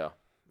 Yeah,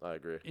 I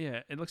agree.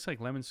 Yeah, it looks like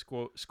lemon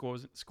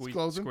squozen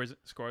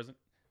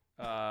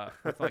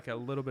with like a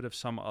little bit of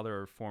some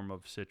other form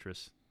of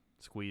citrus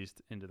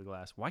squeezed into the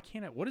glass. Why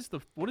can't it? What is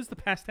the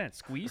past tense?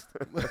 Squeezed?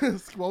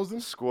 Squozen.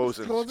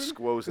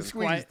 Squozen. It's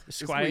squeezed. It's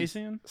squeezed.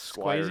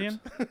 Squazian?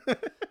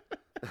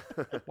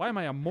 Why am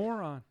I a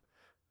moron?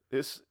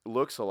 This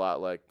looks a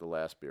lot like the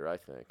last beer, I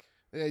think.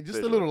 Yeah, just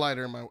Visually. a little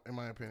lighter in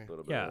my opinion. A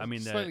little bit. Yeah, I mean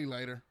Slightly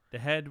lighter. the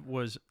head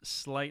was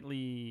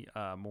slightly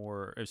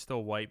more. It was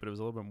still white, but it was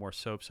a little bit more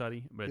soap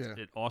suddy. But Yeah.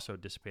 it also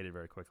dissipated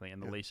very quickly,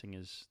 and the Yeah. lacing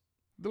is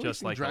The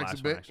just lacing like the drags last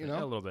a bit, one. Actually, you know.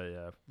 Yeah, a little bit,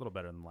 a little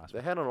better than the last the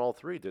one. head on all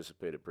three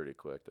dissipated pretty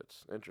quick.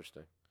 That's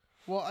interesting.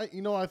 Well, I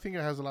think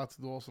it has a lot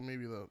to do. Also,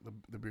 maybe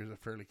the beers are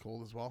fairly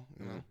cold as well.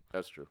 You know,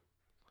 That's true.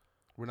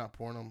 we're not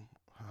pouring them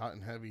hot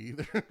and heavy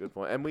either. Good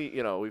point. And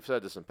we've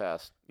said this in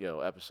past,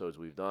 episodes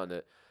we've done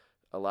that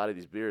a lot of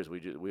these beers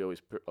we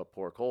always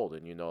pour cold,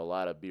 and a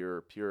lot of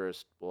beer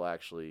purists will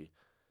actually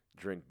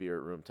drink beer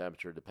at room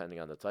temperature depending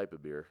on the type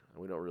of beer,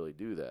 and we don't really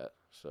do that,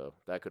 so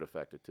that could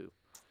affect it too.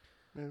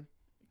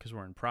 Because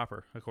we're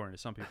improper, according to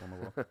some people in the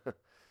world.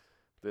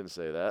 Didn't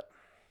say that.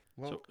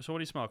 Well, So what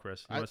do you smell,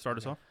 Chris? You want to start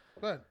us off?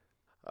 go ahead.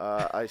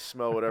 I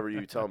smell whatever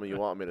you tell me you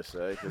want me to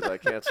say because I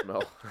can't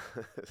smell.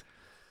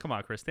 Come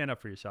on, Chris, stand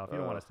up for yourself. You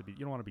don't want Uh. us to be. You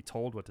don't want to be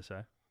told what to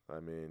say. I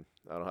mean,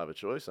 I don't have a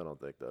choice. I don't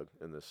think, Doug,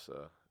 in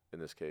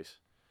this case.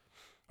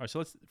 right,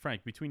 so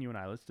Frank, between you and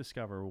I, let's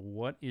discover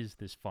what is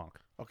this funk.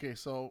 Okay,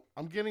 so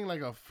I'm getting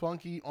like a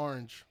funky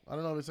orange. I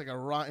don't know if it's like a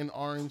rotten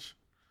orange,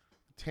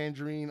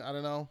 tangerine. I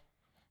don't know.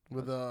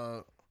 With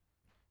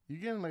you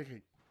getting like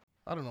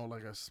I don't know,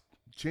 like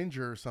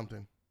ginger or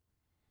something.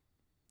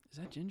 Is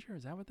that ginger?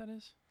 Is that what that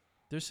is?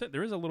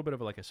 There is a little bit of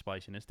like a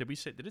spiciness. Did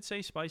it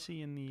say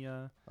spicy in the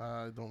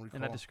I don't recall.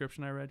 in that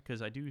description I read?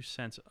 Because I do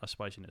sense a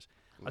spiciness.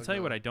 I'll Like tell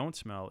you what I don't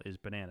smell is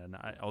banana. And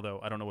although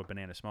I don't know what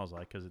banana smells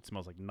like because it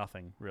smells like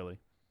nothing really.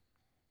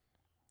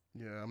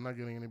 Yeah, I'm not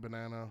getting any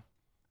banana.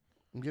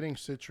 I'm getting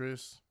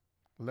citrus,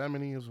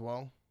 lemony as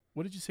well.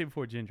 What did you say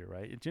before ginger?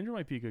 Right, ginger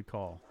might be a good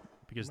call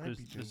because Might there's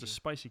be a ginger.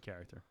 spicy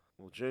character.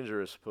 Well,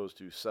 ginger is supposed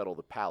to settle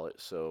the palate,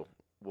 so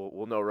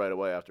we'll know right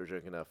away after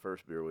drinking that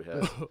first beer we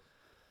had.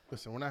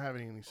 Listen, we're not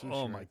having any sushi.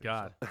 Oh or my anything,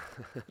 god!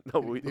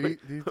 No, so- Did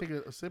you take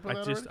a sip of that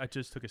already? Oh, I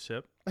just took a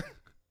sip.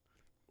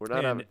 we're not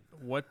and having.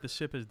 what the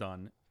sip has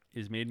done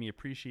is made me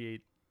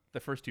appreciate the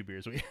first two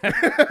beers we had.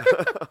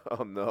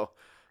 Oh no!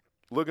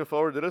 Looking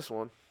forward to this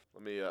one.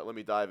 Let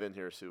me dive in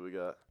here. See what we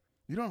got.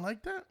 You don't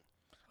like that?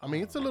 I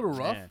mean, it's a little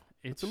rough. Man,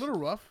 It's a little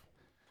rough.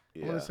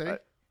 Yeah, I'm gonna say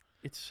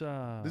It's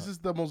this is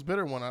the most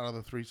bitter one out of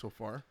the three so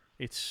far.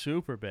 it's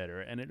super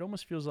bitter, and it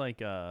almost feels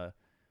like a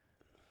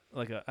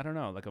I don't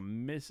know, like a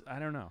miss. I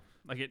don't know.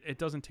 Like it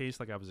doesn't taste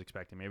like I was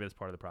expecting. Maybe that's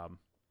part of the problem.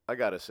 I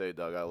gotta say,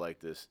 Doug, I like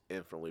this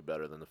infinitely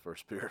better than the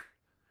first beer.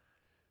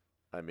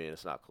 I mean,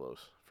 it's not close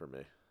for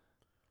me.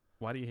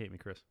 Why do you hate me,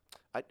 Chris?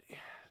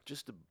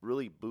 Just the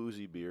really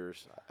boozy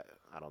beers.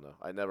 I don't know.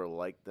 I never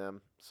liked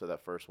them, so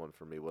that first one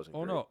for me wasn't.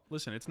 Oh great. no,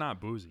 listen, it's not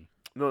boozy.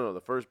 No,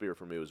 the first beer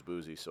for me was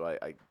boozy, so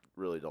I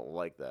really don't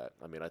like that.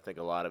 I mean, I think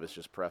a lot of it's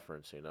just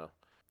preference, you know.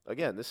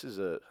 Again,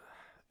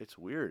 it's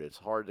weird. It's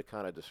hard to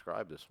kind of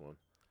describe this one.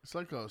 It's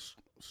like a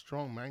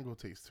strong mango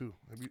taste too.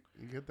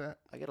 You get that?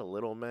 I get a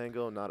little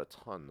mango, not a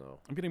ton though.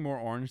 I'm getting more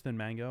orange than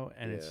mango,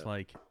 and it's Yeah.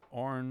 like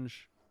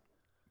orange,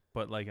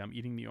 but like I'm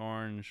eating the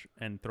orange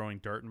and throwing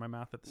dirt in my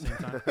mouth at the same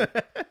time.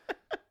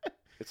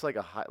 It's like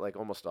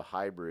almost a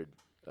hybrid,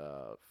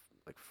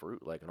 like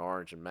fruit, like an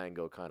orange and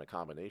mango kind of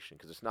combination,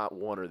 because it's not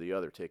one or the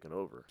other taking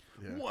over.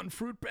 Yeah. One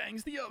fruit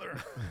bangs the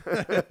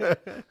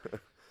other.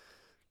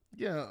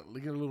 Yeah, you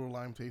get a little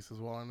lime taste as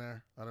well in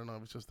there. I don't know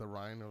if it's just the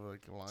rind or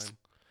like a lime.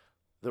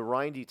 The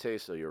rindy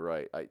taste, though, you're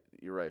right.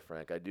 You're right,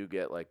 Frank. I do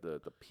get like the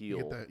peel.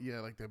 You get that, yeah,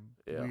 like the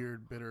Yeah.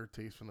 weird bitter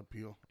taste from the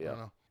peel. I Yeah. don't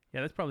know.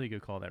 Yeah, that's probably a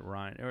good call. That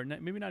rind, or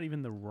maybe not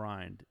even the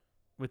rind.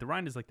 Wait, the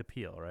rind is like the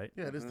peel, right?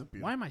 Yeah, it is the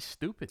peel. Why am I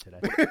stupid today?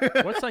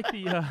 What's like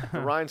the?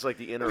 The rind's like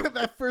the inner.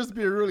 That first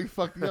beer really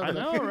fucked me up. I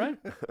know, right?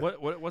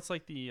 What's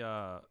like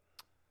the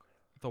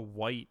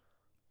white?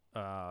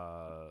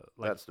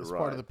 Like, That's the It's rind.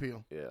 part of the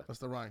peel. Yeah, That's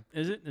the rind.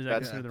 is it? Is that that's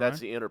considered the that's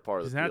rind? the inner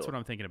part of the 'Cause peel. that's what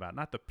I'm thinking about.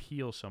 Not the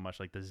peel so much,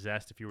 like the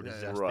zest. If you were to Yeah,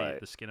 yeah. zest Right.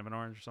 the skin of an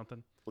orange or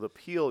something. Well, the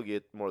peel you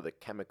get more of the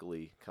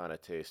chemically kind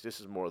of taste. This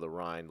is more of the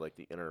rind, like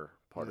the inner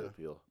part of Yeah. the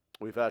peel.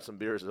 We've had some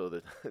beers though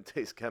that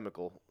taste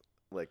chemical,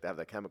 like they have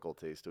that chemical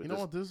taste to it. You know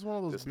what? This is one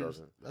of those this beers.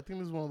 doesn't. I think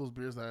this is one of those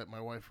beers that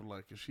my wife would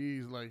like. If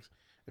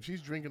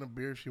she's drinking a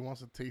beer, she wants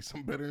to taste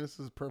some bitterness.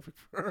 This is perfect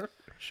for her.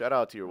 Shout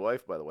out to your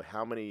wife, by the way.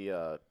 How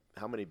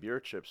many beer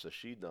chips has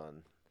she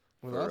done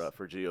With us,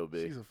 for GOB?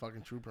 she's a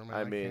fucking trooper, man.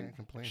 I I mean, can't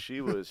complain.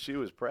 she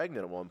was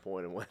pregnant at one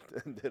point and went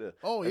and did a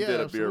Oh, and yeah, did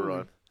a absolutely. beer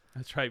run.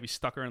 That's right. We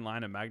stuck her in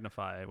line at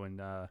Magnify when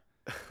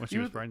she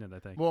You was would- pregnant, I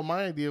think. Well,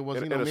 my idea was,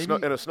 In, you know, in, a maybe snow,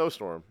 in a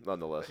snowstorm,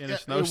 nonetheless. In a yeah, it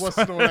snowstorm. was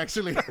snowing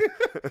actually.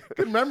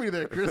 Good memory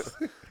there, Chris.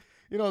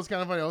 You know, it's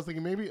kind of funny. I was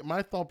thinking maybe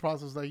my thought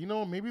process was like, you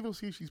know, maybe they'll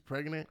see if she's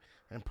pregnant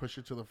and push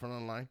her to the front of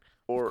the line.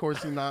 Or Of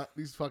course, not.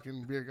 These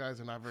fucking beer guys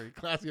are not very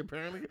classy,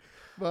 apparently.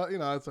 But you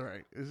know, it's all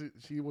right.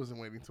 She wasn't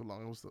waiting too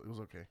long. It was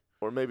okay.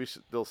 or maybe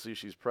they'll see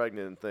she's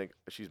pregnant and think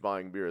she's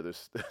buying beer.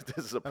 This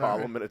is a know,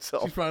 problem in She's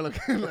itself. probably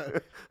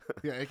looking.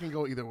 Yeah, it can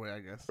go either way,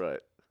 I guess. Right.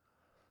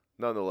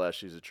 Nonetheless,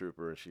 she's a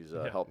trooper and she's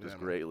Yeah. helped us Yeah,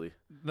 man. greatly.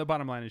 The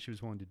bottom line is she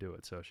was willing to do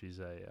it, so she is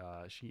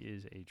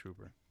a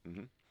trooper.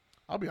 Hmm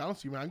I'll be honest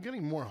with you, man. I'm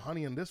getting more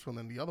honey in this one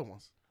than the other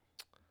ones.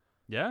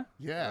 Yeah.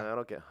 Yeah. I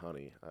don't get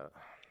honey. You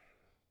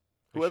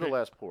Who had the sure-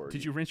 last pour?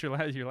 Did you rinse your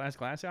last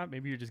glass out?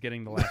 Maybe you're just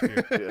getting the last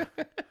beer.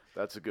 Yeah,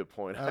 that's a good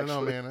point. I don't know,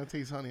 actually. man. I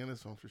taste honey in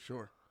this one for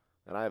sure.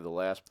 And I have the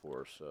last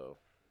pour, so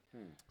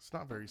It's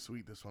not very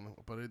sweet, this one,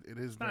 but it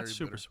is It's not very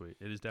super bitter. sweet.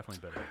 It is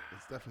definitely bitter.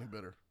 It's definitely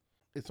bitter.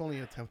 It's only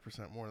a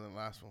 10% more than the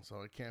last one,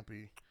 so it can't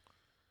be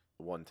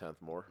 1/10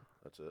 more.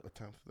 That's it. a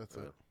tenth. That's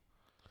Yeah. it.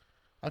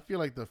 I feel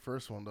like the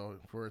first one though,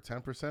 for a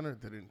 10%er,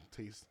 didn't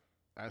taste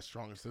as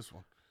strong as this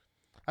one.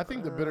 I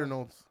think the bitter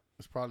notes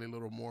is probably a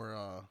little more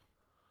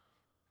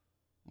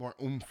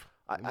oomph,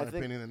 in my I think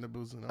opinion, than the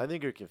booze. You know? I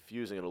think you're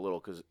confusing it a little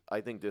because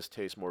I think this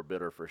tastes more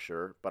bitter for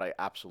sure, but I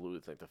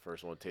absolutely think the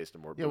first one tasted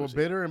more yeah, boozy.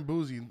 well, bitter and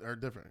boozy are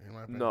different, in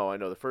my opinion. No, I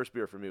know the first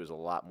beer for me was a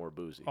lot more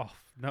boozy, Oh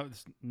no,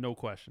 it's no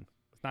question.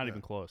 It's not Yeah.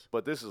 even close.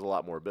 but this is a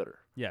lot more bitter.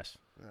 Yes.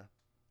 Yeah.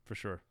 For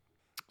sure.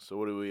 So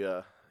what do we?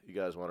 You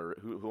guys want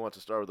to? Who wants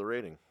to start with the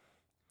rating?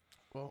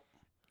 Well,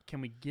 Can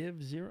we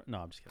give 0? No,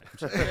 I'm just kidding.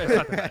 It's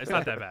not that bad. It's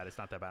not that bad. It's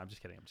not that bad. I'm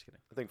just kidding.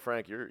 I think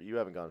Frank, you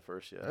haven't gone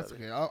first yet. that's have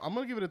you? okay. I'm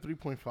gonna give it a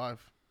 3.5.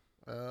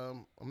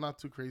 I'm not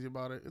too crazy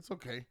about it. It's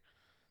okay.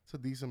 It's a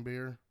decent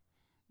beer.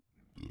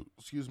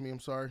 Excuse me. I'm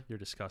sorry. You're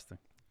disgusting.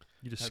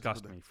 You That's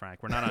disgust what me,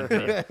 Frank. We're not on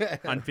video.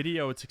 On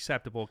video, it's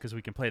acceptable because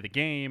we can play the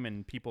game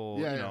and people,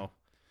 Yeah, you yeah. know.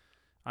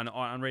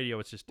 On radio,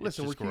 it's just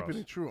Listen, it's just we're keeping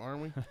gross. it true,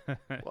 aren't we? Well,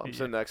 I'm Yeah.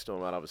 sitting next to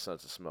him. I don't have a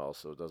sense of smell,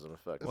 so it doesn't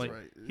affect That's me. Like,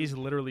 right. He's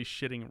literally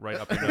shitting right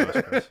up your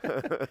nose, Chris.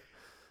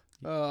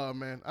 Oh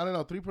man, I don't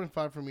know.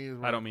 3.5 for me is.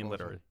 I don't mean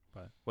literally,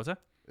 but what's that?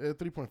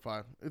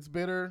 3.5. It's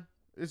bitter.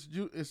 It's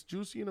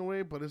juicy in a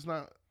way, but it's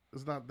not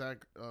that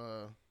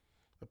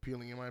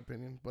appealing in my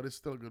opinion. But it's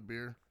still a good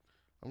beer.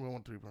 I'm going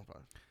with 3.5.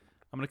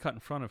 I'm going to cut in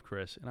front of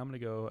Chris, and I'm going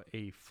to go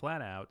a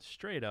flat out,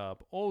 straight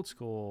up, old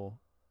school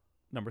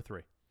number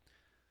 3.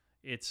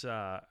 It's,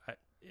 like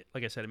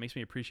I said, it makes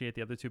me appreciate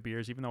the other 2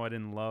 beers, even though I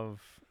didn't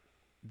love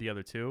the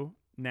other 2.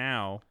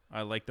 Now,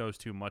 I like those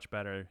 2 much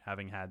better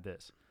having had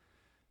this.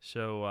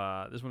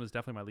 So, this one is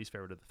definitely my least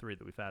favorite of the 3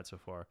 that we've had so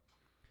far.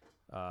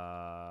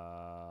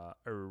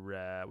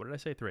 What did I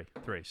say? 3.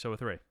 3. So, a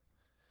 3.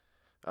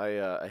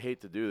 I hate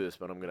to do this,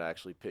 but I'm going to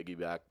actually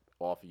piggyback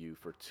off of you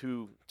for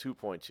two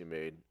points you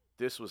made.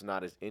 This was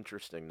not as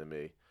interesting to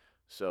me,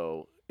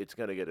 so it's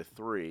going to get a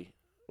 3,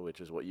 which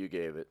is what you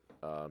gave it,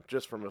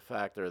 just from a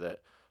factor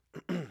that,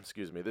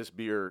 excuse me, this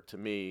beer to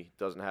me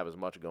doesn't have as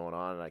much going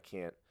on, and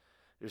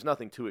there's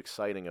nothing too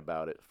exciting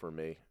about it for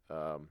me.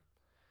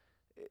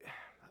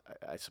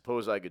 I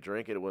suppose I could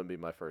drink it. It wouldn't be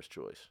my first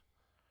choice.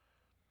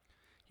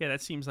 Yeah,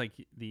 that seems like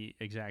the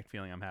exact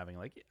feeling I'm having.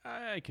 Like,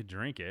 I could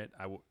drink it.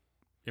 I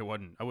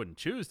wouldn't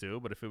choose to,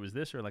 but if it was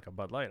this or like a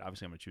Bud Light,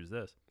 obviously I'm going to choose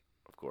this.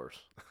 Of course.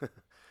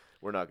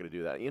 We're not going to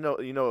do that. You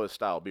know, a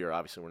style beer,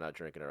 obviously we're not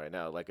drinking it right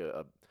now. Like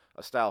a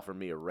style for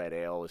me, a red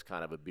ale is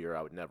kind of a beer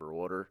I would never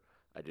order.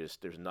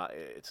 It's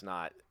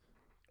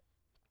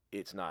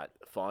not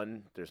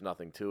fun. There's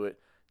nothing to it.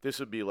 This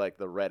would be like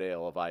the red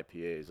ale of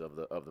IPAs of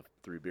the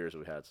 3 beers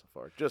we had so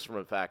far, just from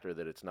a factor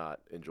that it's not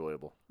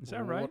enjoyable. Is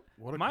that right?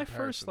 What a my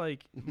comparison.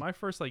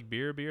 first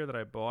beer that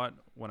I bought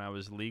when I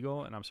was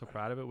legal, and I'm so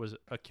proud of it, was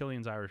a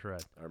Killian's Irish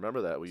Red. I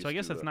remember that. So I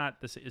guess that's not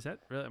this. Is that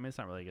really? I mean, it's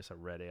not really. I guess a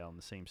red ale in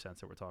the same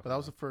sense that we're talking. But that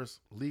was the about. first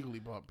legally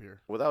bought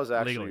beer. Well, that was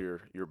actually Legally.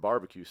 your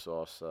barbecue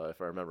sauce,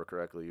 if I remember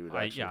correctly. You would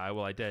actually,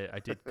 I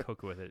did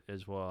cook with it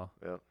as well.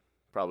 yeah,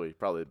 probably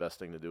the best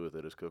thing to do with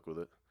it is cook with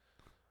it.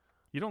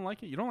 You don't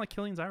like it? You don't like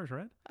Killian's Irish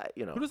Red?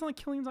 You Who doesn't like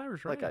Killian's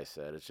Irish Red? like I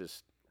said, it's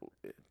just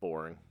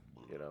boring.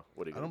 What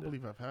are you I gonna don't do?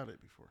 believe I've had it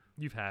before.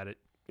 You've had it.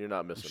 You're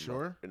not missing. much.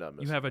 sure? You're not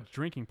missing. You have a much.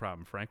 drinking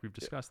problem, Frank. We've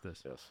discussed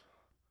this. Yes.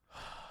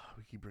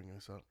 We keep bringing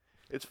this up.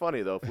 It's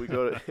funny though. If you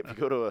go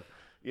to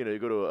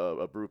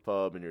a brew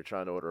pub and you're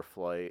trying to order a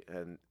flight,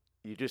 and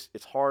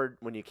it's hard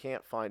when you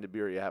can't find a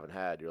beer you haven't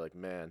had. You're like,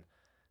 man,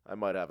 I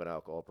might have an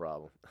alcohol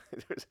problem.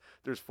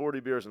 there's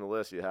 40 beers on the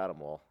list. You had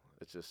them all.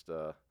 It's just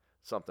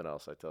something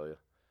else, I tell you.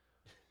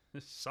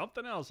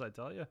 Something else, I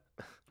tell you.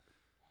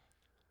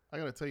 I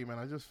gotta tell you, man.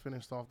 I just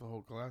finished off the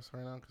whole glass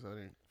right now because I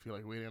didn't feel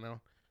like waiting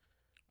now.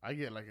 I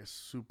get like a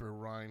super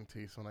rind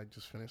taste when I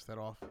just finished that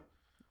off.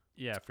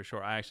 Yeah, for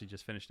sure. I actually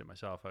just finished it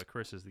myself.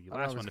 Chris is the I don't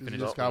last know, one it's to 'cause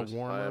finish it just it. got was-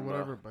 warm I or am,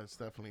 whatever, but it's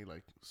definitely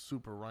like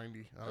super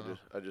rindy. I don't know.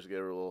 I just gave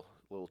her a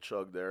little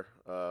chug there.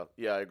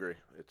 Yeah, I agree.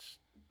 It's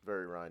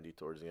very rindy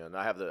towards the end.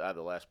 I have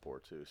the last pour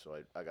too, so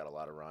I got a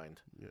lot of rind.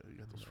 Yeah, you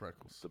got those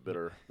freckles. The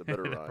bitter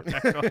rind.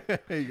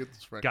 You get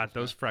those freckles. Got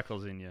those man.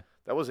 freckles in you.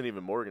 That wasn't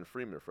even Morgan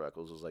Freeman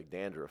freckles. It was like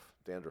dandruff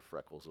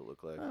freckles. It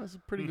looked like. Ah, that's a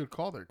pretty good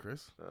call there,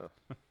 Chris. Uh,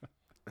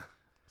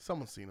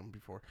 Someone's seen them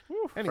before.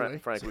 Frank, Anyway,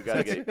 Frank, we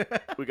gotta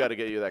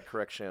get you that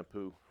correct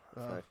shampoo.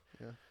 Frank.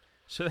 yeah.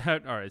 So all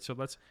right. So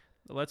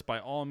let's by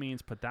all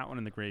means put that one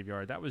in the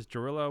graveyard. That was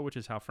Jorillo, which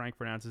is how Frank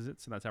pronounces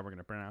it. So that's how we're going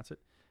to pronounce it.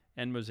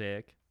 And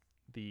Mosaic,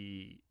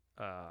 the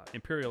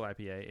Imperial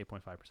IPA,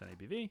 8.5%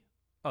 ABV,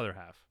 other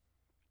half.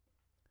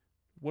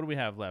 What do we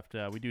have left?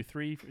 We do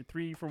three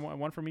from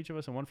one from each of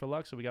us and one for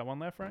Lux. So we got one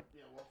left, right?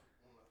 Yeah, well,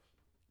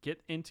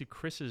 Get into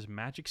Chris's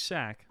magic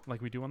sack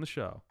like we do on the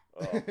show.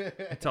 Oh,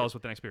 And tell us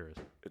what the next beer is.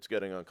 it's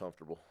getting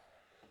uncomfortable.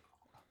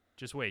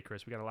 Just wait,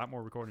 Chris. We got a lot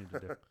more recording to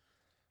do.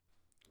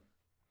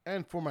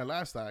 And for my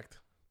last act,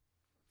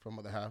 from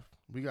the half,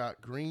 we got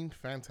Green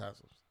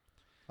Phantasms,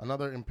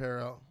 another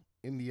Imperial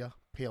India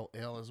Pale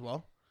Ale as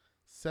well,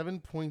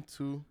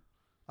 7.2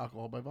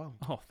 alcohol by volume.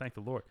 Oh, thank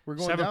the Lord. We're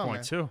going down,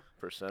 man. 7.2.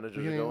 Percentages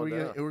We're are gonna- going we're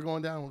down. gonna- we're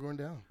going down. We're going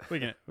down.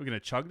 We're gonna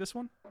chug this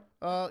one.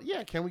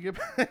 Yeah, can we get?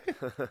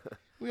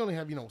 We only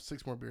have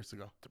 6 more beers to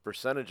go. The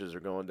percentages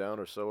are going down,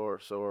 or so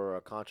are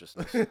our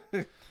consciousness.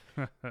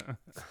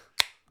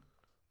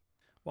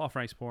 While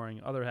Frank's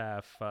pouring, other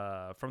half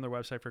from their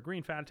website for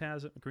Green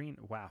Phantasm.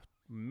 Wow,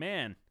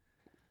 man,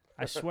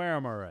 I swear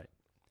I'm all right.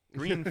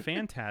 Green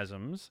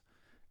Phantasms.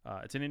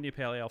 It's an India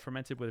Pale Ale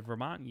fermented with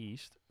Vermont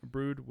yeast,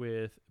 brewed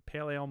with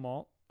pale ale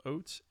malt,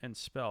 oats, and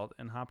spelt,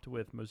 and hopped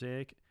with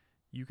Mosaic,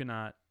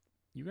 Huguenot,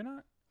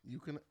 Huguenot,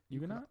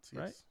 right?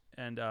 yes.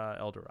 And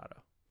El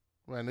Dorado.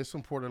 Man, this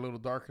one poured a little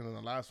darker than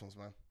the last ones,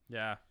 man.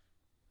 Yeah.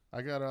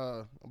 I got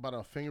about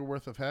a finger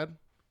worth of head.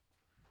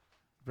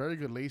 Very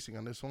good lacing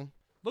on this one.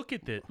 Look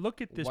at this.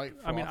 Look at this. White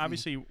I mean, frothy.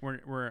 obviously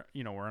we're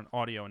on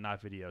audio and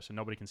not video, so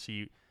nobody can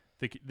see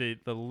the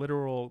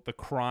literal the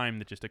crime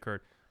that just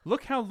occurred.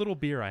 Look how little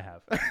beer I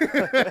have.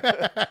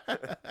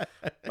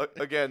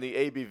 Again, the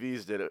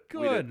ABVs did it.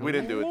 Good We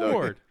didn't do it,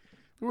 Doug.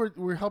 Lord.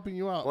 We're helping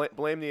you out.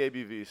 Blame the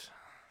ABVs.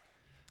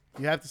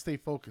 You have to stay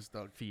focused,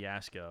 Doug.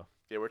 Fiasco.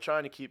 Yeah, we're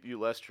trying to keep you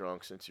less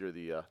drunk since you're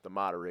the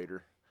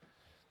moderator,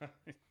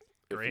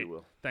 Great. if you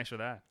will. Thanks for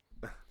that.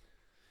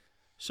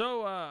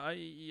 So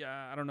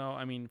I don't know.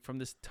 I mean, from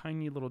this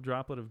tiny little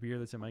droplet of beer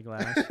that's in my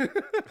glass,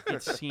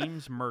 it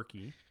seems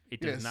murky. It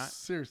does not.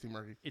 Seriously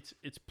murky. It's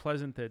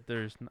pleasant that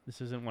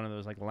this isn't one of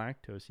those like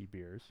lactosey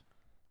beers.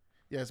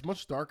 Yeah, it's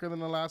much darker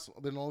than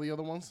all the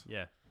other ones.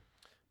 Yeah.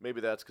 Maybe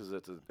that's because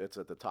it's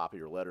at the top of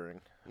your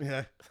lettering.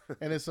 Yeah,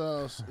 and it's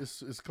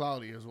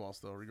cloudy as well.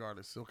 Still,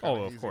 regardless, still kind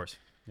Oh, hazy. of course.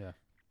 Yeah.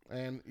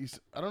 And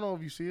I don't know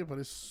if you see it, but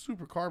it's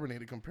super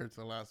carbonated compared to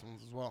the last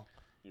ones as well.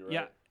 You're right.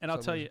 Yeah, and I'll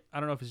Some tell reason. you, I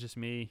don't know if it's just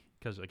me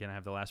because again I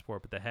have the last pour,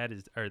 but the head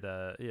is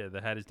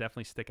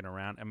definitely sticking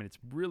around. I mean, it's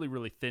really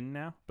really thin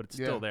now, but it's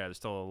Yeah. still there. There's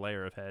still a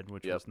layer of head,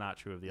 which Yep. was not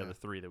true of the Yeah. other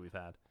three that we've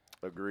had.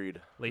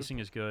 Agreed. Lacing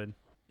is good.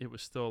 It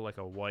was still like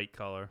a white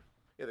color.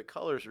 Yeah, the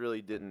colors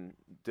really didn't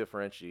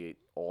differentiate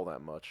all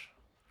that much.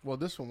 Well,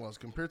 this one was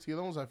compared to the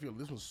other ones. I feel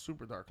this one's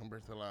super dark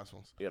compared to the last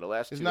ones. Yeah, the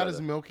last It's two not had as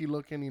a- milky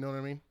looking. You know what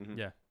I mean? Mhm.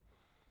 Yeah.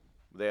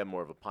 They have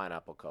more of a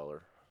pineapple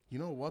color. You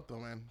know what though,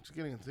 man? Just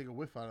getting to take a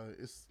whiff out of it.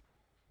 It's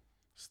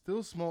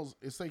still smells.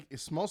 It's like it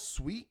smells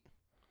sweet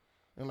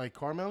and like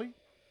caramelly,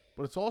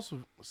 but it's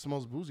also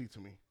smells boozy to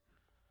me.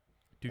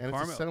 Dude, And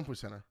caramel, it's a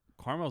 7%er.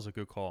 caramel's a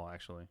good call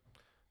actually.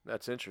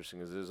 That's interesting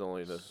because this is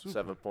only the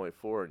Super.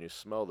 7.4 and you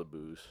smell the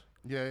booze.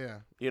 Yeah.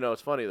 You know,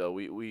 it's funny though.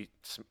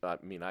 I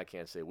mean, I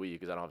can't say we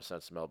because I don't have a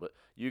sense of smell, but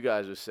you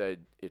guys have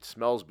said it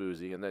smells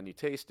boozy, and then you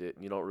taste it,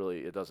 and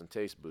it doesn't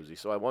taste boozy.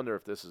 So I wonder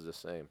if this is the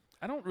same.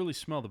 I don't really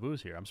smell the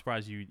booze here. I'm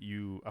surprised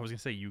you. I was gonna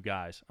say you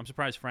guys. I'm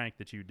surprised, Frank,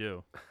 that you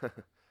do.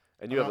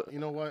 And you have, You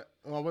know what?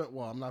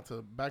 Well, I'm not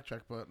to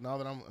backtrack, but now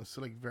that I'm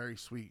still like very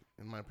sweet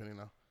in my opinion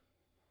now.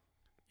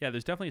 Yeah,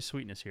 there's definitely a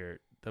sweetness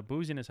here. The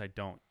booziness, I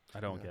don't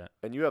Yeah. get.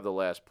 and you have the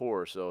last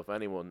pour. So if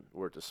anyone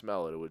were to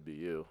smell it, it would be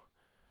you.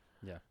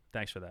 Yeah,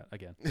 thanks for that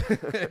again.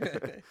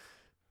 It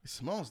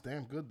smells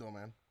damn good though,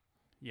 man.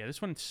 Yeah,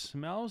 this one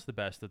smells the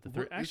best of the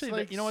three. It's Actually,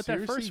 like, you know what? That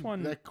first seriously,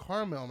 one, that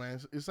caramel, man.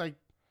 It's like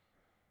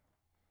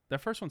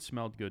that first one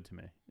smelled good to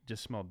me. It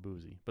just smelled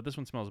boozy, but this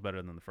one smells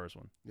better than the first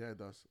one. yeah, it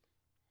does.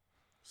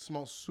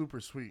 Smells super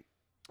sweet.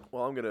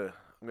 Well, I'm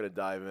gonna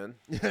dive in.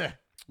 Yeah,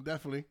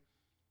 definitely.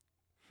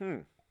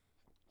 A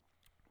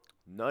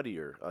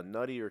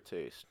nuttier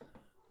taste.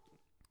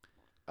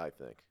 I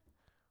think.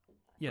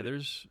 Yeah,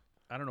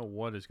 I don't know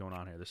what is going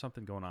on here. There's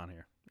something going on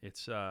here.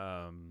 It's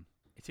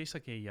it tastes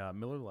like a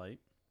Miller Lite.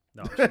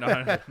 No,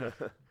 no.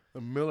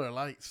 The Miller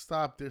Lite.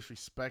 Stop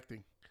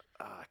disrespecting.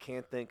 I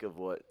can't think of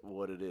what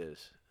it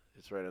is.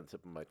 It's right on the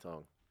tip of my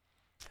tongue.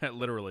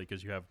 Literally,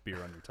 because you have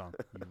beer on your tongue,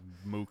 you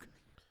mook.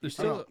 There's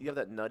You still have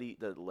that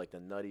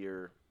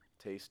nuttier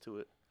taste to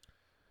it.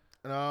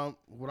 And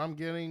what I'm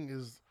getting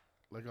is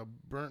like a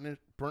burnt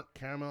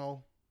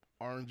caramel,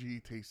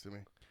 orangey taste to me.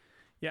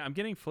 yeah, I'm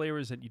getting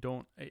flavors that you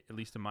don't, at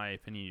least in my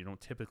opinion, you don't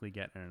typically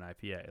get in an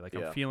IPA. Like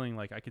Yeah. I'm feeling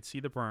like I could see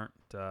the burnt,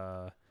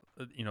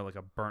 like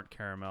a burnt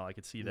caramel. I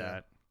could see Yeah.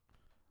 that.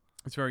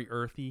 It's very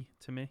earthy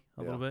to me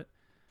a little bit.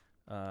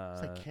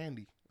 It's like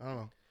candy. I don't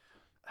know.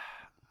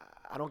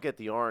 I don't get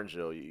the orange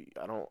though.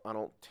 I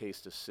don't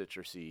taste the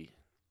citrusy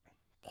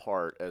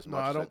part as No,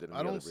 much I as I don't. did in the I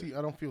other don't beer. see.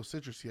 I don't feel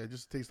citrusy. I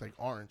just taste like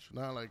orange,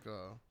 not like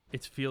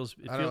It feels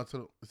I don't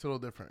know. It's a little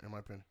different in my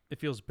opinion. it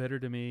feels bitter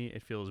to me.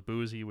 It feels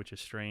boozy, which is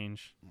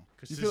strange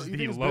because You this feel- is you the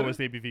think it's bitter? lowest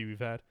ABV we've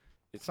had.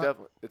 It's not-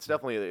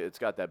 definitely it's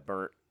got that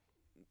burnt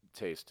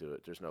taste to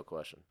it. There's no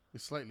question.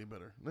 It's slightly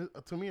bitter.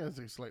 To me, it's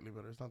like slightly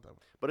bitter. It's not that.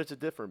 But it's a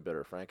different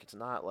bitter, Frank. It's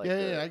not like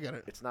Yeah, I get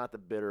it. It's not the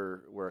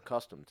bitter we're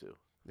accustomed to.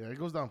 Yeah, it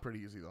goes down pretty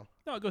easy though.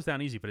 No, it goes down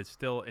easy, but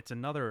it's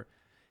another.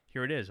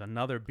 Here it is,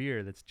 another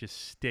beer that's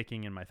just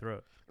sticking in my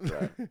throat.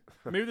 Right.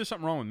 Maybe there's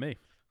something wrong with me.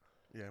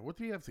 Yeah. What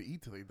do you have to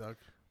eat today, Doug?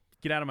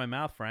 Get out of my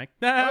mouth, Frank.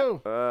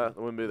 Oh. It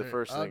wouldn't be the There,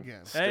 first thing.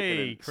 again.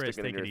 Hey, Chris,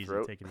 sticking take in it your easy.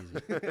 throat. Take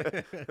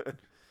it easy.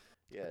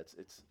 Yeah,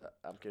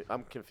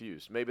 I'm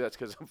confused. Maybe that's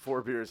because I'm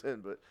 4 beers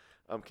in, but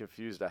I'm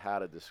confused at how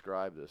to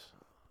describe this,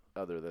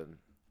 other than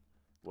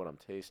what I'm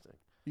tasting.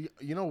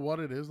 You know what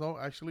it is though,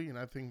 actually, and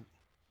I think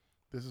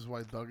this is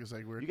why Doug is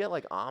like weird. You get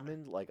like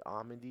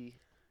almondy.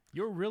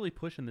 You're really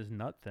pushing this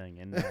nut thing,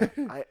 and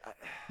I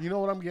You know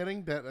what I'm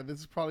getting? That this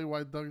is probably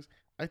why Doug is.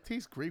 I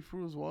taste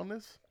grapefruit as well in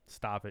this.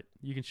 stop it.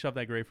 You can shove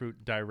that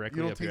grapefruit directly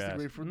You don't up your taste the ass.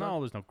 grapefruit, No,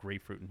 Doug? there's no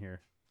grapefruit in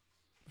here.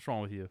 What's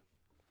wrong with you?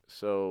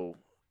 so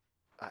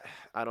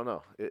I don't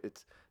know.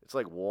 It's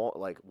like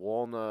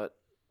walnut,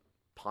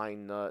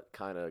 pine nut,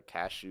 kind of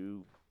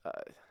cashew.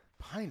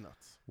 Pine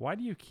nuts. Why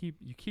do you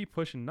keep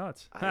pushing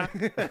nuts?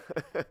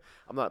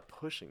 I'm not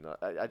pushing nut.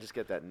 I just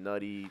get that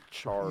nutty, He's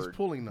charred.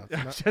 pulling nuts.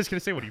 I was just gonna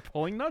say, what are you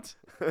pulling nuts?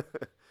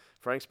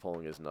 Frank's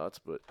pulling his nuts,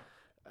 but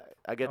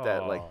I get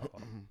that like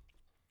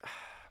Oh.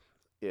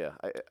 yeah.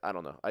 I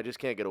don't know. I just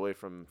can't get away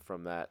from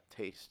that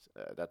taste.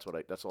 That's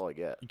all I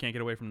get. You can't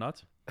get away from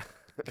nuts.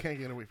 Can't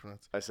get away from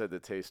nuts. I said the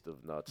taste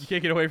of nuts. You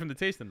can't get away from the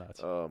taste of nuts.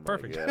 Oh my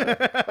Perfect.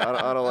 God.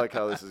 I don't like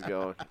how this is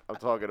going. I'm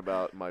talking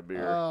about my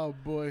beer. Oh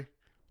boy.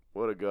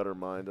 What a gutter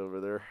mind over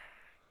there.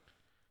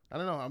 I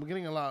don't know. I'm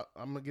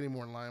getting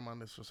more lime on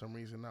this for some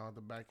reason now at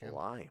the back end.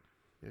 Lime.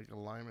 Yeah, like a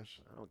limeish.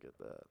 I don't get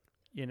that.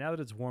 Yeah, now that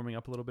it's warming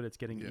up a little bit, it's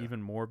getting Yeah.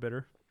 even more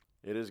bitter.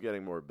 It is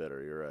getting more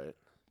bitter. You're right.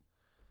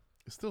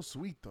 It's still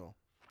sweet though.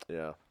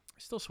 Yeah.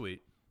 Still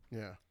sweet.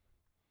 Yeah.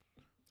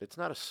 It's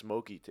not a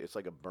smoky taste. It's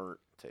like a burnt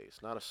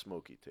taste, not a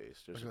smoky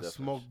taste. There's Like a a difference.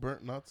 smoked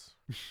burnt nuts.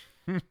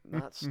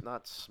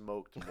 Not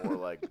smoked, more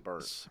like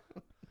burnt.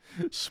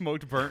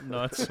 Smoked burnt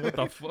nuts. What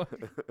the fuck?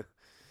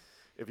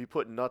 If you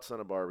put nuts on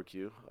a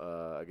barbecue,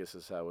 I guess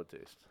this is how it would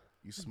taste.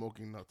 You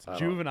smoking nuts. I don't-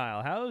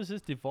 Juvenile. How has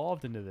this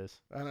devolved into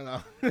this? I don't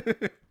know.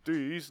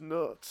 These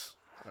nuts.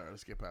 All right,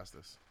 let's get past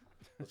this.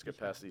 Let's get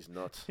past these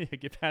nuts. Yeah,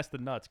 get past the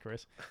nuts,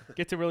 Chris.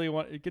 Get to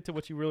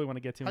what you really want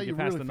to get to How and you get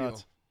past really the feel?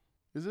 nuts.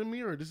 Is it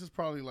me or this is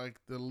probably like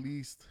the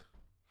least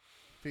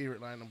favorite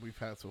lineup we've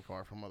had so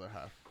far from other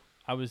half?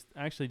 I was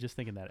actually just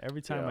thinking that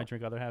every time Yeah. I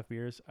drink other half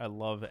beers, I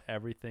love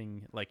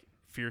everything, like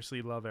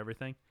fiercely love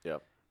everything.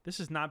 Yep. This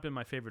has not been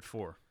my favorite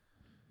four.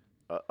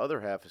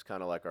 Other half is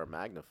kind of like our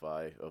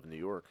Magnify of New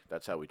York.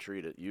 That's how we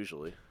treat it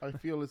usually. I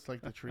feel it's like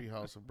the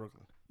treehouse of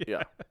Brooklyn.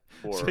 Yeah.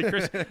 So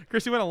Or,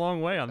 Chris, you went a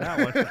long way on that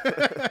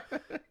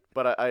one.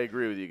 but I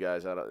agree with you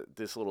guys.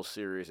 This little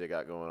series they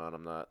got going on,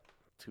 I'm not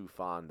too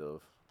fond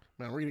of.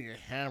 Man, we're gonna get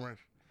hammered.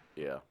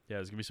 Yeah. Yeah,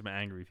 there's gonna be some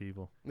angry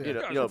people. Yeah. You know-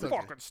 Guys you know, are but-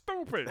 fucking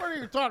stupid. What are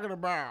you talking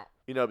about?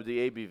 But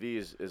the ABV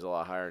is a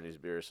lot higher in these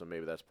beers, so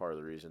maybe that's part of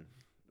the reason.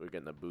 We're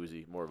getting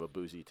more of a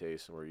boozy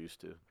taste than we're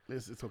used to.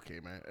 It's okay,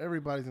 man.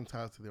 Everybody's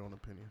entitled to their own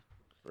opinion.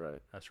 Right.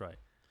 That's right.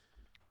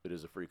 It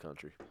is a free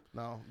country.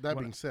 Now, that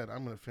What- being said,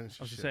 I'm gonna finish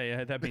I was this just shit.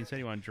 say, that being said,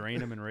 you want to drain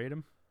them and rate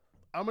them?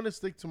 I'm gonna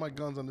stick to my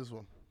guns on this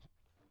one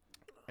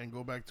and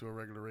go back to a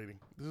regular rating.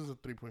 This is a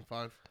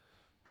 3.5.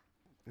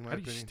 In my How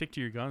do you opinion. stick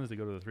to your guns to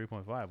go to the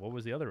 3.5? What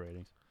was the other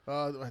ratings?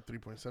 I had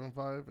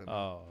 3.75. And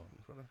Oh,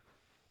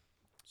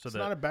 so it's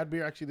not a bad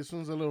beer actually. This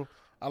one's a little.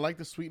 I like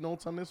the sweet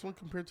notes on this one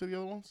compared to the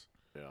other ones,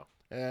 Yeah.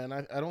 and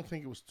I don't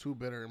think it was too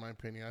bitter in my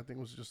opinion. I think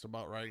it was just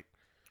about right,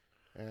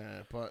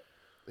 but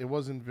it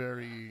wasn't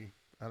very,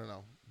 I don't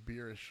know,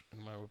 beerish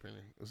in my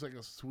opinion. It was like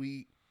a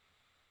sweet,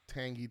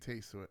 tangy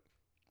taste to it,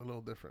 a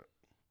little different.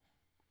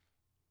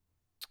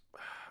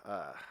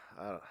 I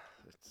don't.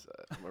 It's.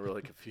 I'm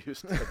really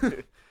confused.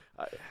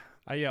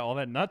 yeah, all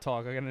that nut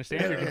talk. I can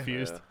understand you're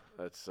confused. Yeah,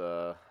 that's.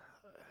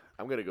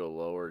 I'm gonna go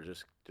lower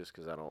just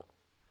because I don't.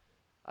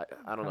 I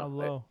don't How know.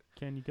 low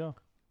can you go?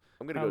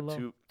 I'm gonna how go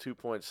low?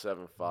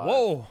 2.75.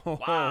 Whoa!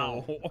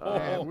 Wow.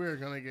 Man, we're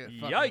gonna get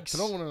fucking Yikes.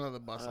 thrown another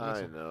bus. on this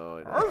I one.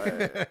 know.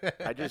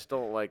 I just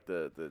don't like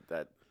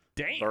that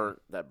Damn.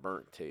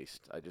 burnt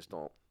taste. I just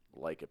don't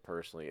like it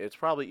personally. It's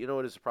probably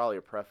it's probably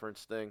a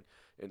preference thing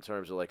in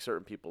terms of like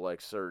certain people like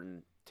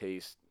certain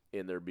taste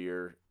in their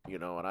beer,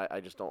 and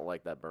I just don't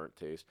like that burnt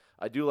taste.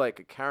 I do like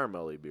a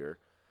caramelly beer,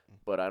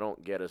 but I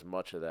don't get as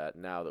much of that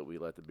now that we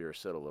let the beer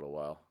sit a little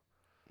while.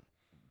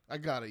 I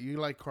got it. You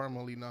like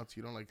caramely nuts.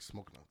 You don't like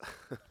smoked nuts.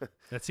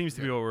 That seems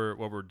to be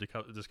what we're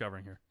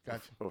discovering here.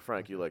 Gotcha. Well,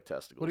 Frank, you like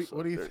testicles.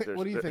 What do you think?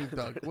 What do you think,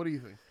 Doug? What do you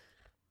think?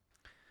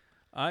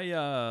 I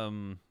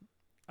don't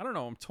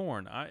know. I'm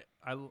torn. I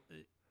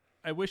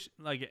wish,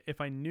 like,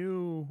 if I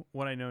knew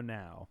what I know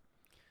now,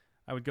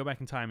 I would go back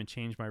in time and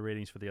change my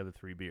ratings for the other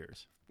three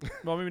beers.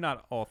 Well, maybe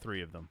not all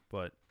three of them,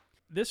 but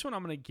this one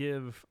I'm gonna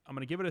give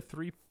it a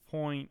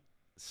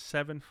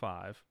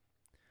 3.75.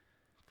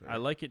 I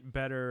like it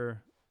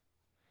better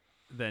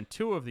than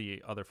two of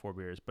the other four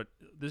beers, but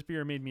this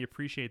beer made me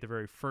appreciate the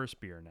very first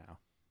beer now.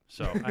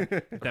 So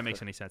if that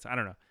makes any sense, I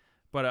don't know.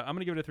 But I'm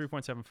gonna give it a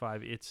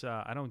 3.75. It's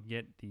I don't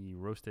get the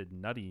roasted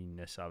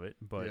nuttiness of it,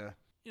 but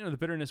Yeah. the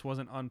bitterness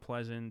wasn't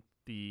unpleasant.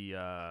 The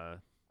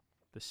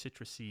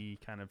citrusy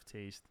kind of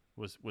taste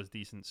was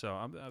decent. So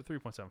I'm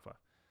 3.75.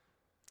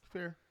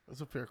 Fair.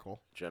 That's a fair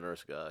call.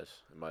 Generous guys,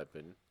 in my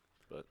opinion.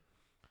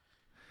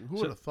 Who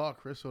would have thought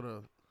Chris would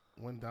have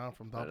went down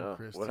from I know. Doppel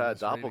Chris? What to had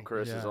this rating? Doppel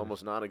Chris is Yeah.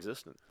 almost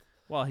non-existent.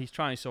 Well, he's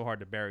trying so hard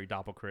to bury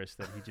Doppelchrist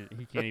that he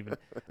can't even.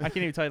 I can't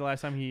even tell you the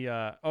last time he.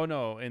 Oh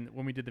no! And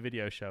when we did the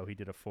video show, he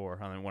did a 4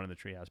 on one of the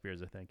Treehouse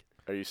beers. I think.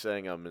 Are you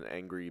saying I'm an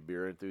angry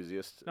beer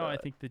enthusiast? No, I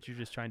think that you're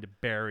just trying to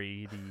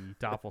bury the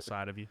Doppel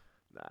side of you.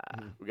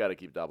 Nah, we got to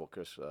keep Doppel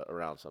Chris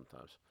around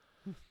sometimes.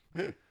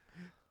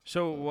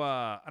 So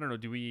I don't know.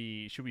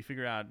 Should we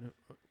figure out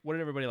what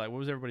did everybody like? What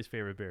was everybody's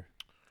favorite beer?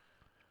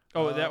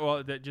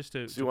 Oh, that just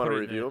to. So you wanna put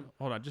it review in 'em?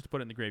 Hold on, just to put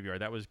it in the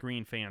graveyard. That was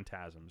Green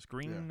Phantasms.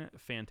 Green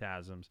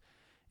Phantasms,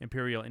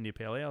 Imperial India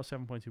Pale Ale,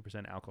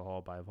 7.2%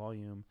 alcohol by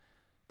volume.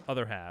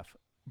 Other half,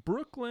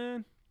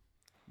 Brooklyn.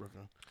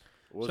 Brooklyn.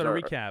 What was So to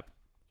our- recap,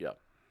 Yeah.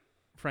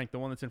 Frank, the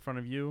one that's in front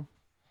of you,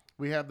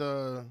 We have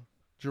the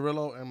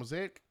Girillo and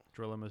Mosaic.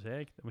 Drill and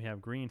Mosaic. Then we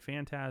have Green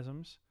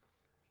Phantasms.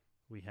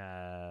 We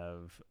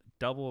have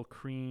Double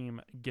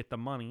Cream Get the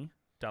Money.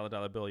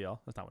 Dollar bill,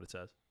 y'all. That's not what it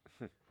says.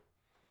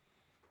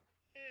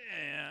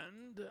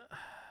 And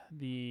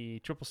the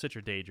Triple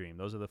Citra Daydream.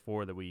 Those are the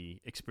 4 that we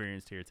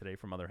experienced here today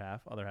from Other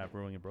Half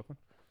Brewing in Brooklyn.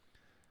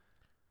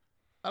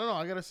 I don't know.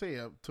 I gotta say,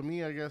 to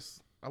me, I guess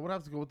I would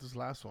have to go with this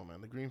last one, man.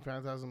 The Green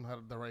Phantasm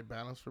had the right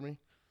balance for me,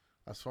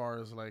 as far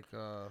as like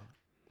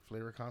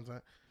flavor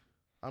content.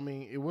 I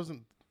mean, it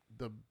wasn't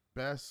the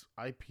best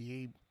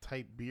IPA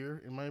type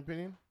beer in my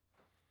opinion,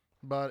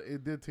 but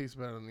it did taste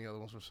better than the other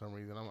ones for some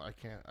reason. I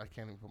can't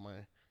even put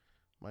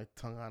my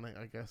tongue on it,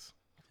 I guess.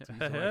 To use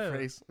the right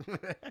phrase.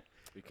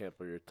 You can't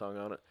put your tongue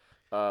on it.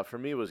 For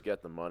me, it was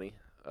Get the Money.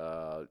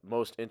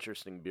 Most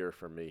interesting beer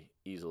for me,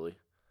 easily.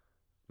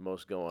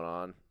 Most going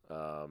on.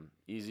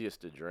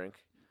 Easiest to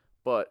drink,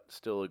 but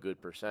still a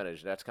good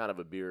percentage. That's kind of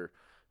a beer,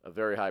 a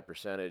very high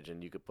percentage,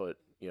 and you could put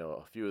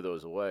a few of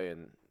those away,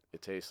 and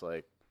it tastes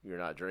like you're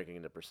not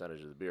drinking the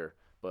percentage of the beer.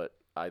 But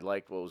I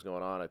liked what was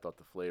going on. I thought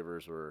the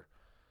flavors were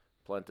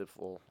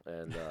plentiful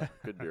and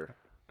good beer.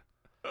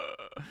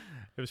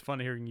 It was fun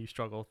hearing you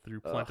struggle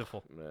through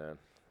plentiful. Man.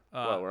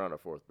 Well, we're on our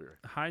 4th beer.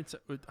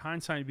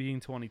 Hindsight being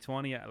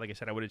 2020, like I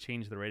said, I would have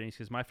changed the ratings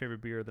because my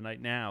favorite beer of the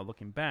night now,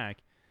 looking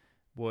back,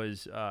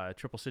 was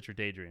Triple Citra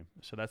Daydream.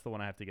 So that's the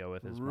one I have to go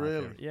with. As Really?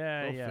 My favorite.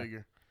 Yeah, Go yeah.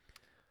 figure.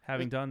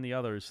 Having done the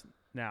others,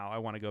 now I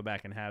want to go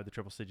back and have the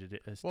Triple Citra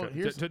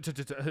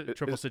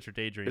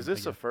Daydream. Is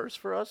this again. a first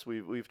for us?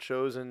 We've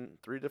chosen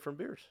 3 different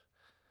beers.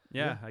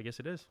 Yeah, I guess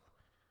it is.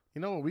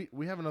 You know what?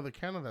 We have another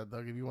can of that,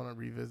 Doug. If you want to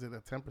revisit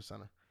that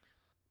 10%er.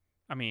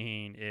 I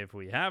mean, if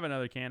we have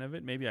another can of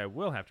it, maybe I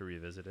will have to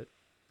revisit it.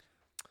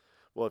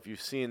 Well, if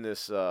you've seen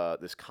this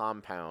this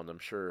compound, I'm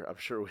sure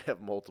we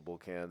have multiple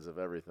cans of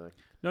everything.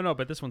 No,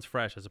 but this one's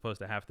fresh as opposed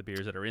to half the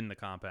beers that are in the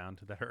compound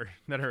that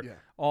are Yeah.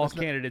 all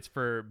candidates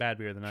for bad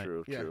beer of the night.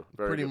 True, Yeah, true.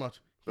 Very pretty good. much.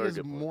 He Very has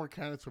good point. more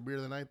candidates for beer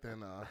of the night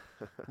than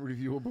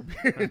reviewable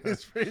beer in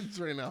his fridge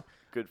right now.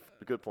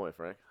 Good point,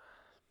 Frank.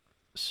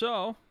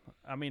 So,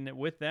 I mean,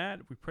 with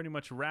that, we pretty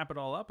much wrap it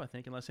all up, I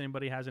think, unless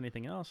anybody has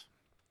anything else.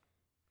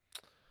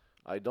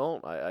 I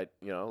don't.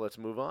 Let's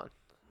move on.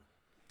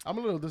 I'm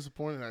a little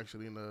disappointed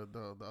actually in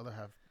the other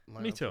half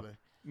lineup Me too. today.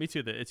 Me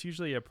too. It's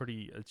usually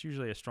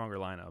a stronger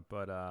lineup,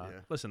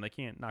 but listen, they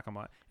can't knock them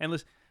out. And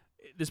listen,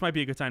 this might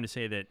be a good time to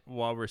say that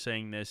while we're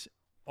saying this,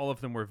 all of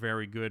them were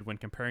very good when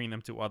comparing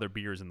them to other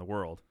beers in the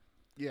world.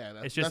 Yeah,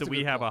 It's just that's that we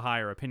good have call. a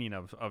higher opinion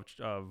of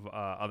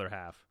Other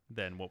Half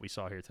than what we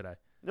saw here today.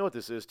 You know what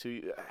this is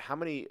too? How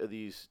many of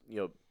these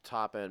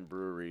top end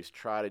breweries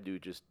try to do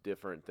just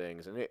different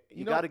things, and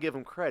you got to give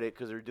them credit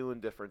because they're doing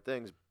different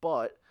things,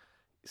 but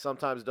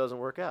sometimes it doesn't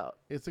work out.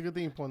 It's a good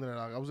thing you pointed it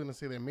out. I was gonna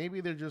say that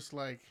maybe they're just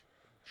like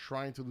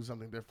trying to do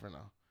something different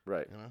now.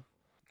 Right.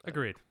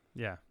 Agreed.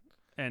 Yeah,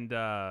 and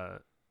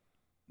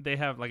they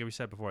have, like we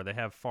said before, they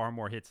have far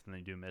more hits than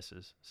they do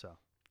misses. So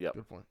Yep.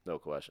 Good point. No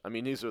question. I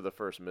mean, these are the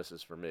first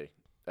misses for me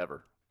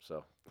ever.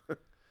 So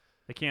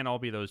they can't all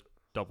be those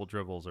double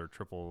dribbles or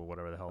triple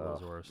whatever the hell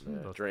those were.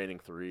 man, Those draining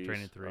threes.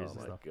 draining threes Oh and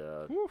my stuff.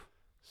 god. Woo.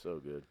 So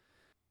good.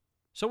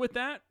 So with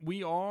that,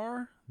 we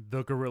are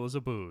the Gorillas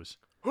of Booze.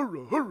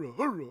 Hurrah, hurrah,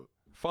 hurrah.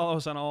 Follow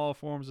us on all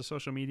forms of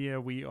social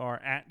media. We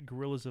are at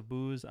Gorillas of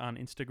Booze on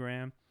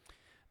Instagram,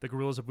 the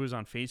Gorillas of Booze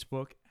on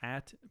Facebook,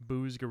 at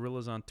Booze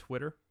Gorillas on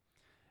Twitter.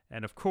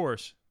 And of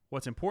course,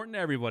 what's important to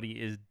everybody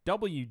is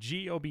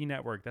WGOB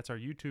Network. That's our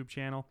YouTube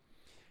channel,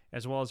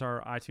 as well as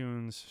our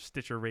iTunes,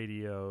 Stitcher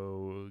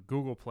Radio,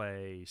 Google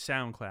Play,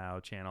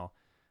 SoundCloud channel,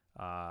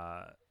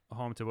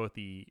 home to both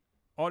the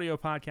audio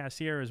podcasts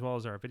here as well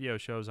as our video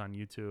shows on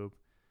YouTube.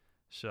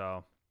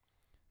 So,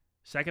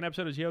 second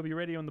episode of GOB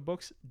Radio in the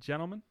books,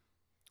 gentlemen.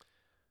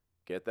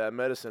 Get that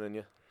medicine in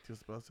you.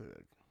 Just about to say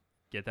that.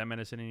 Get that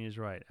medicine in you is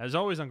right. As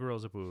always on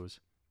Gorillas of Booze,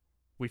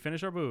 we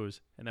finish our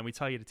booze, and then we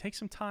tell you to take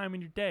some time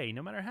in your day,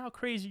 no matter how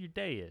crazy your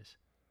day is.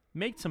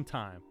 Make some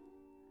time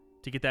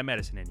to get that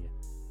medicine in you.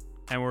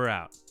 And we're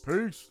out.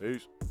 Peace.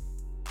 Peace.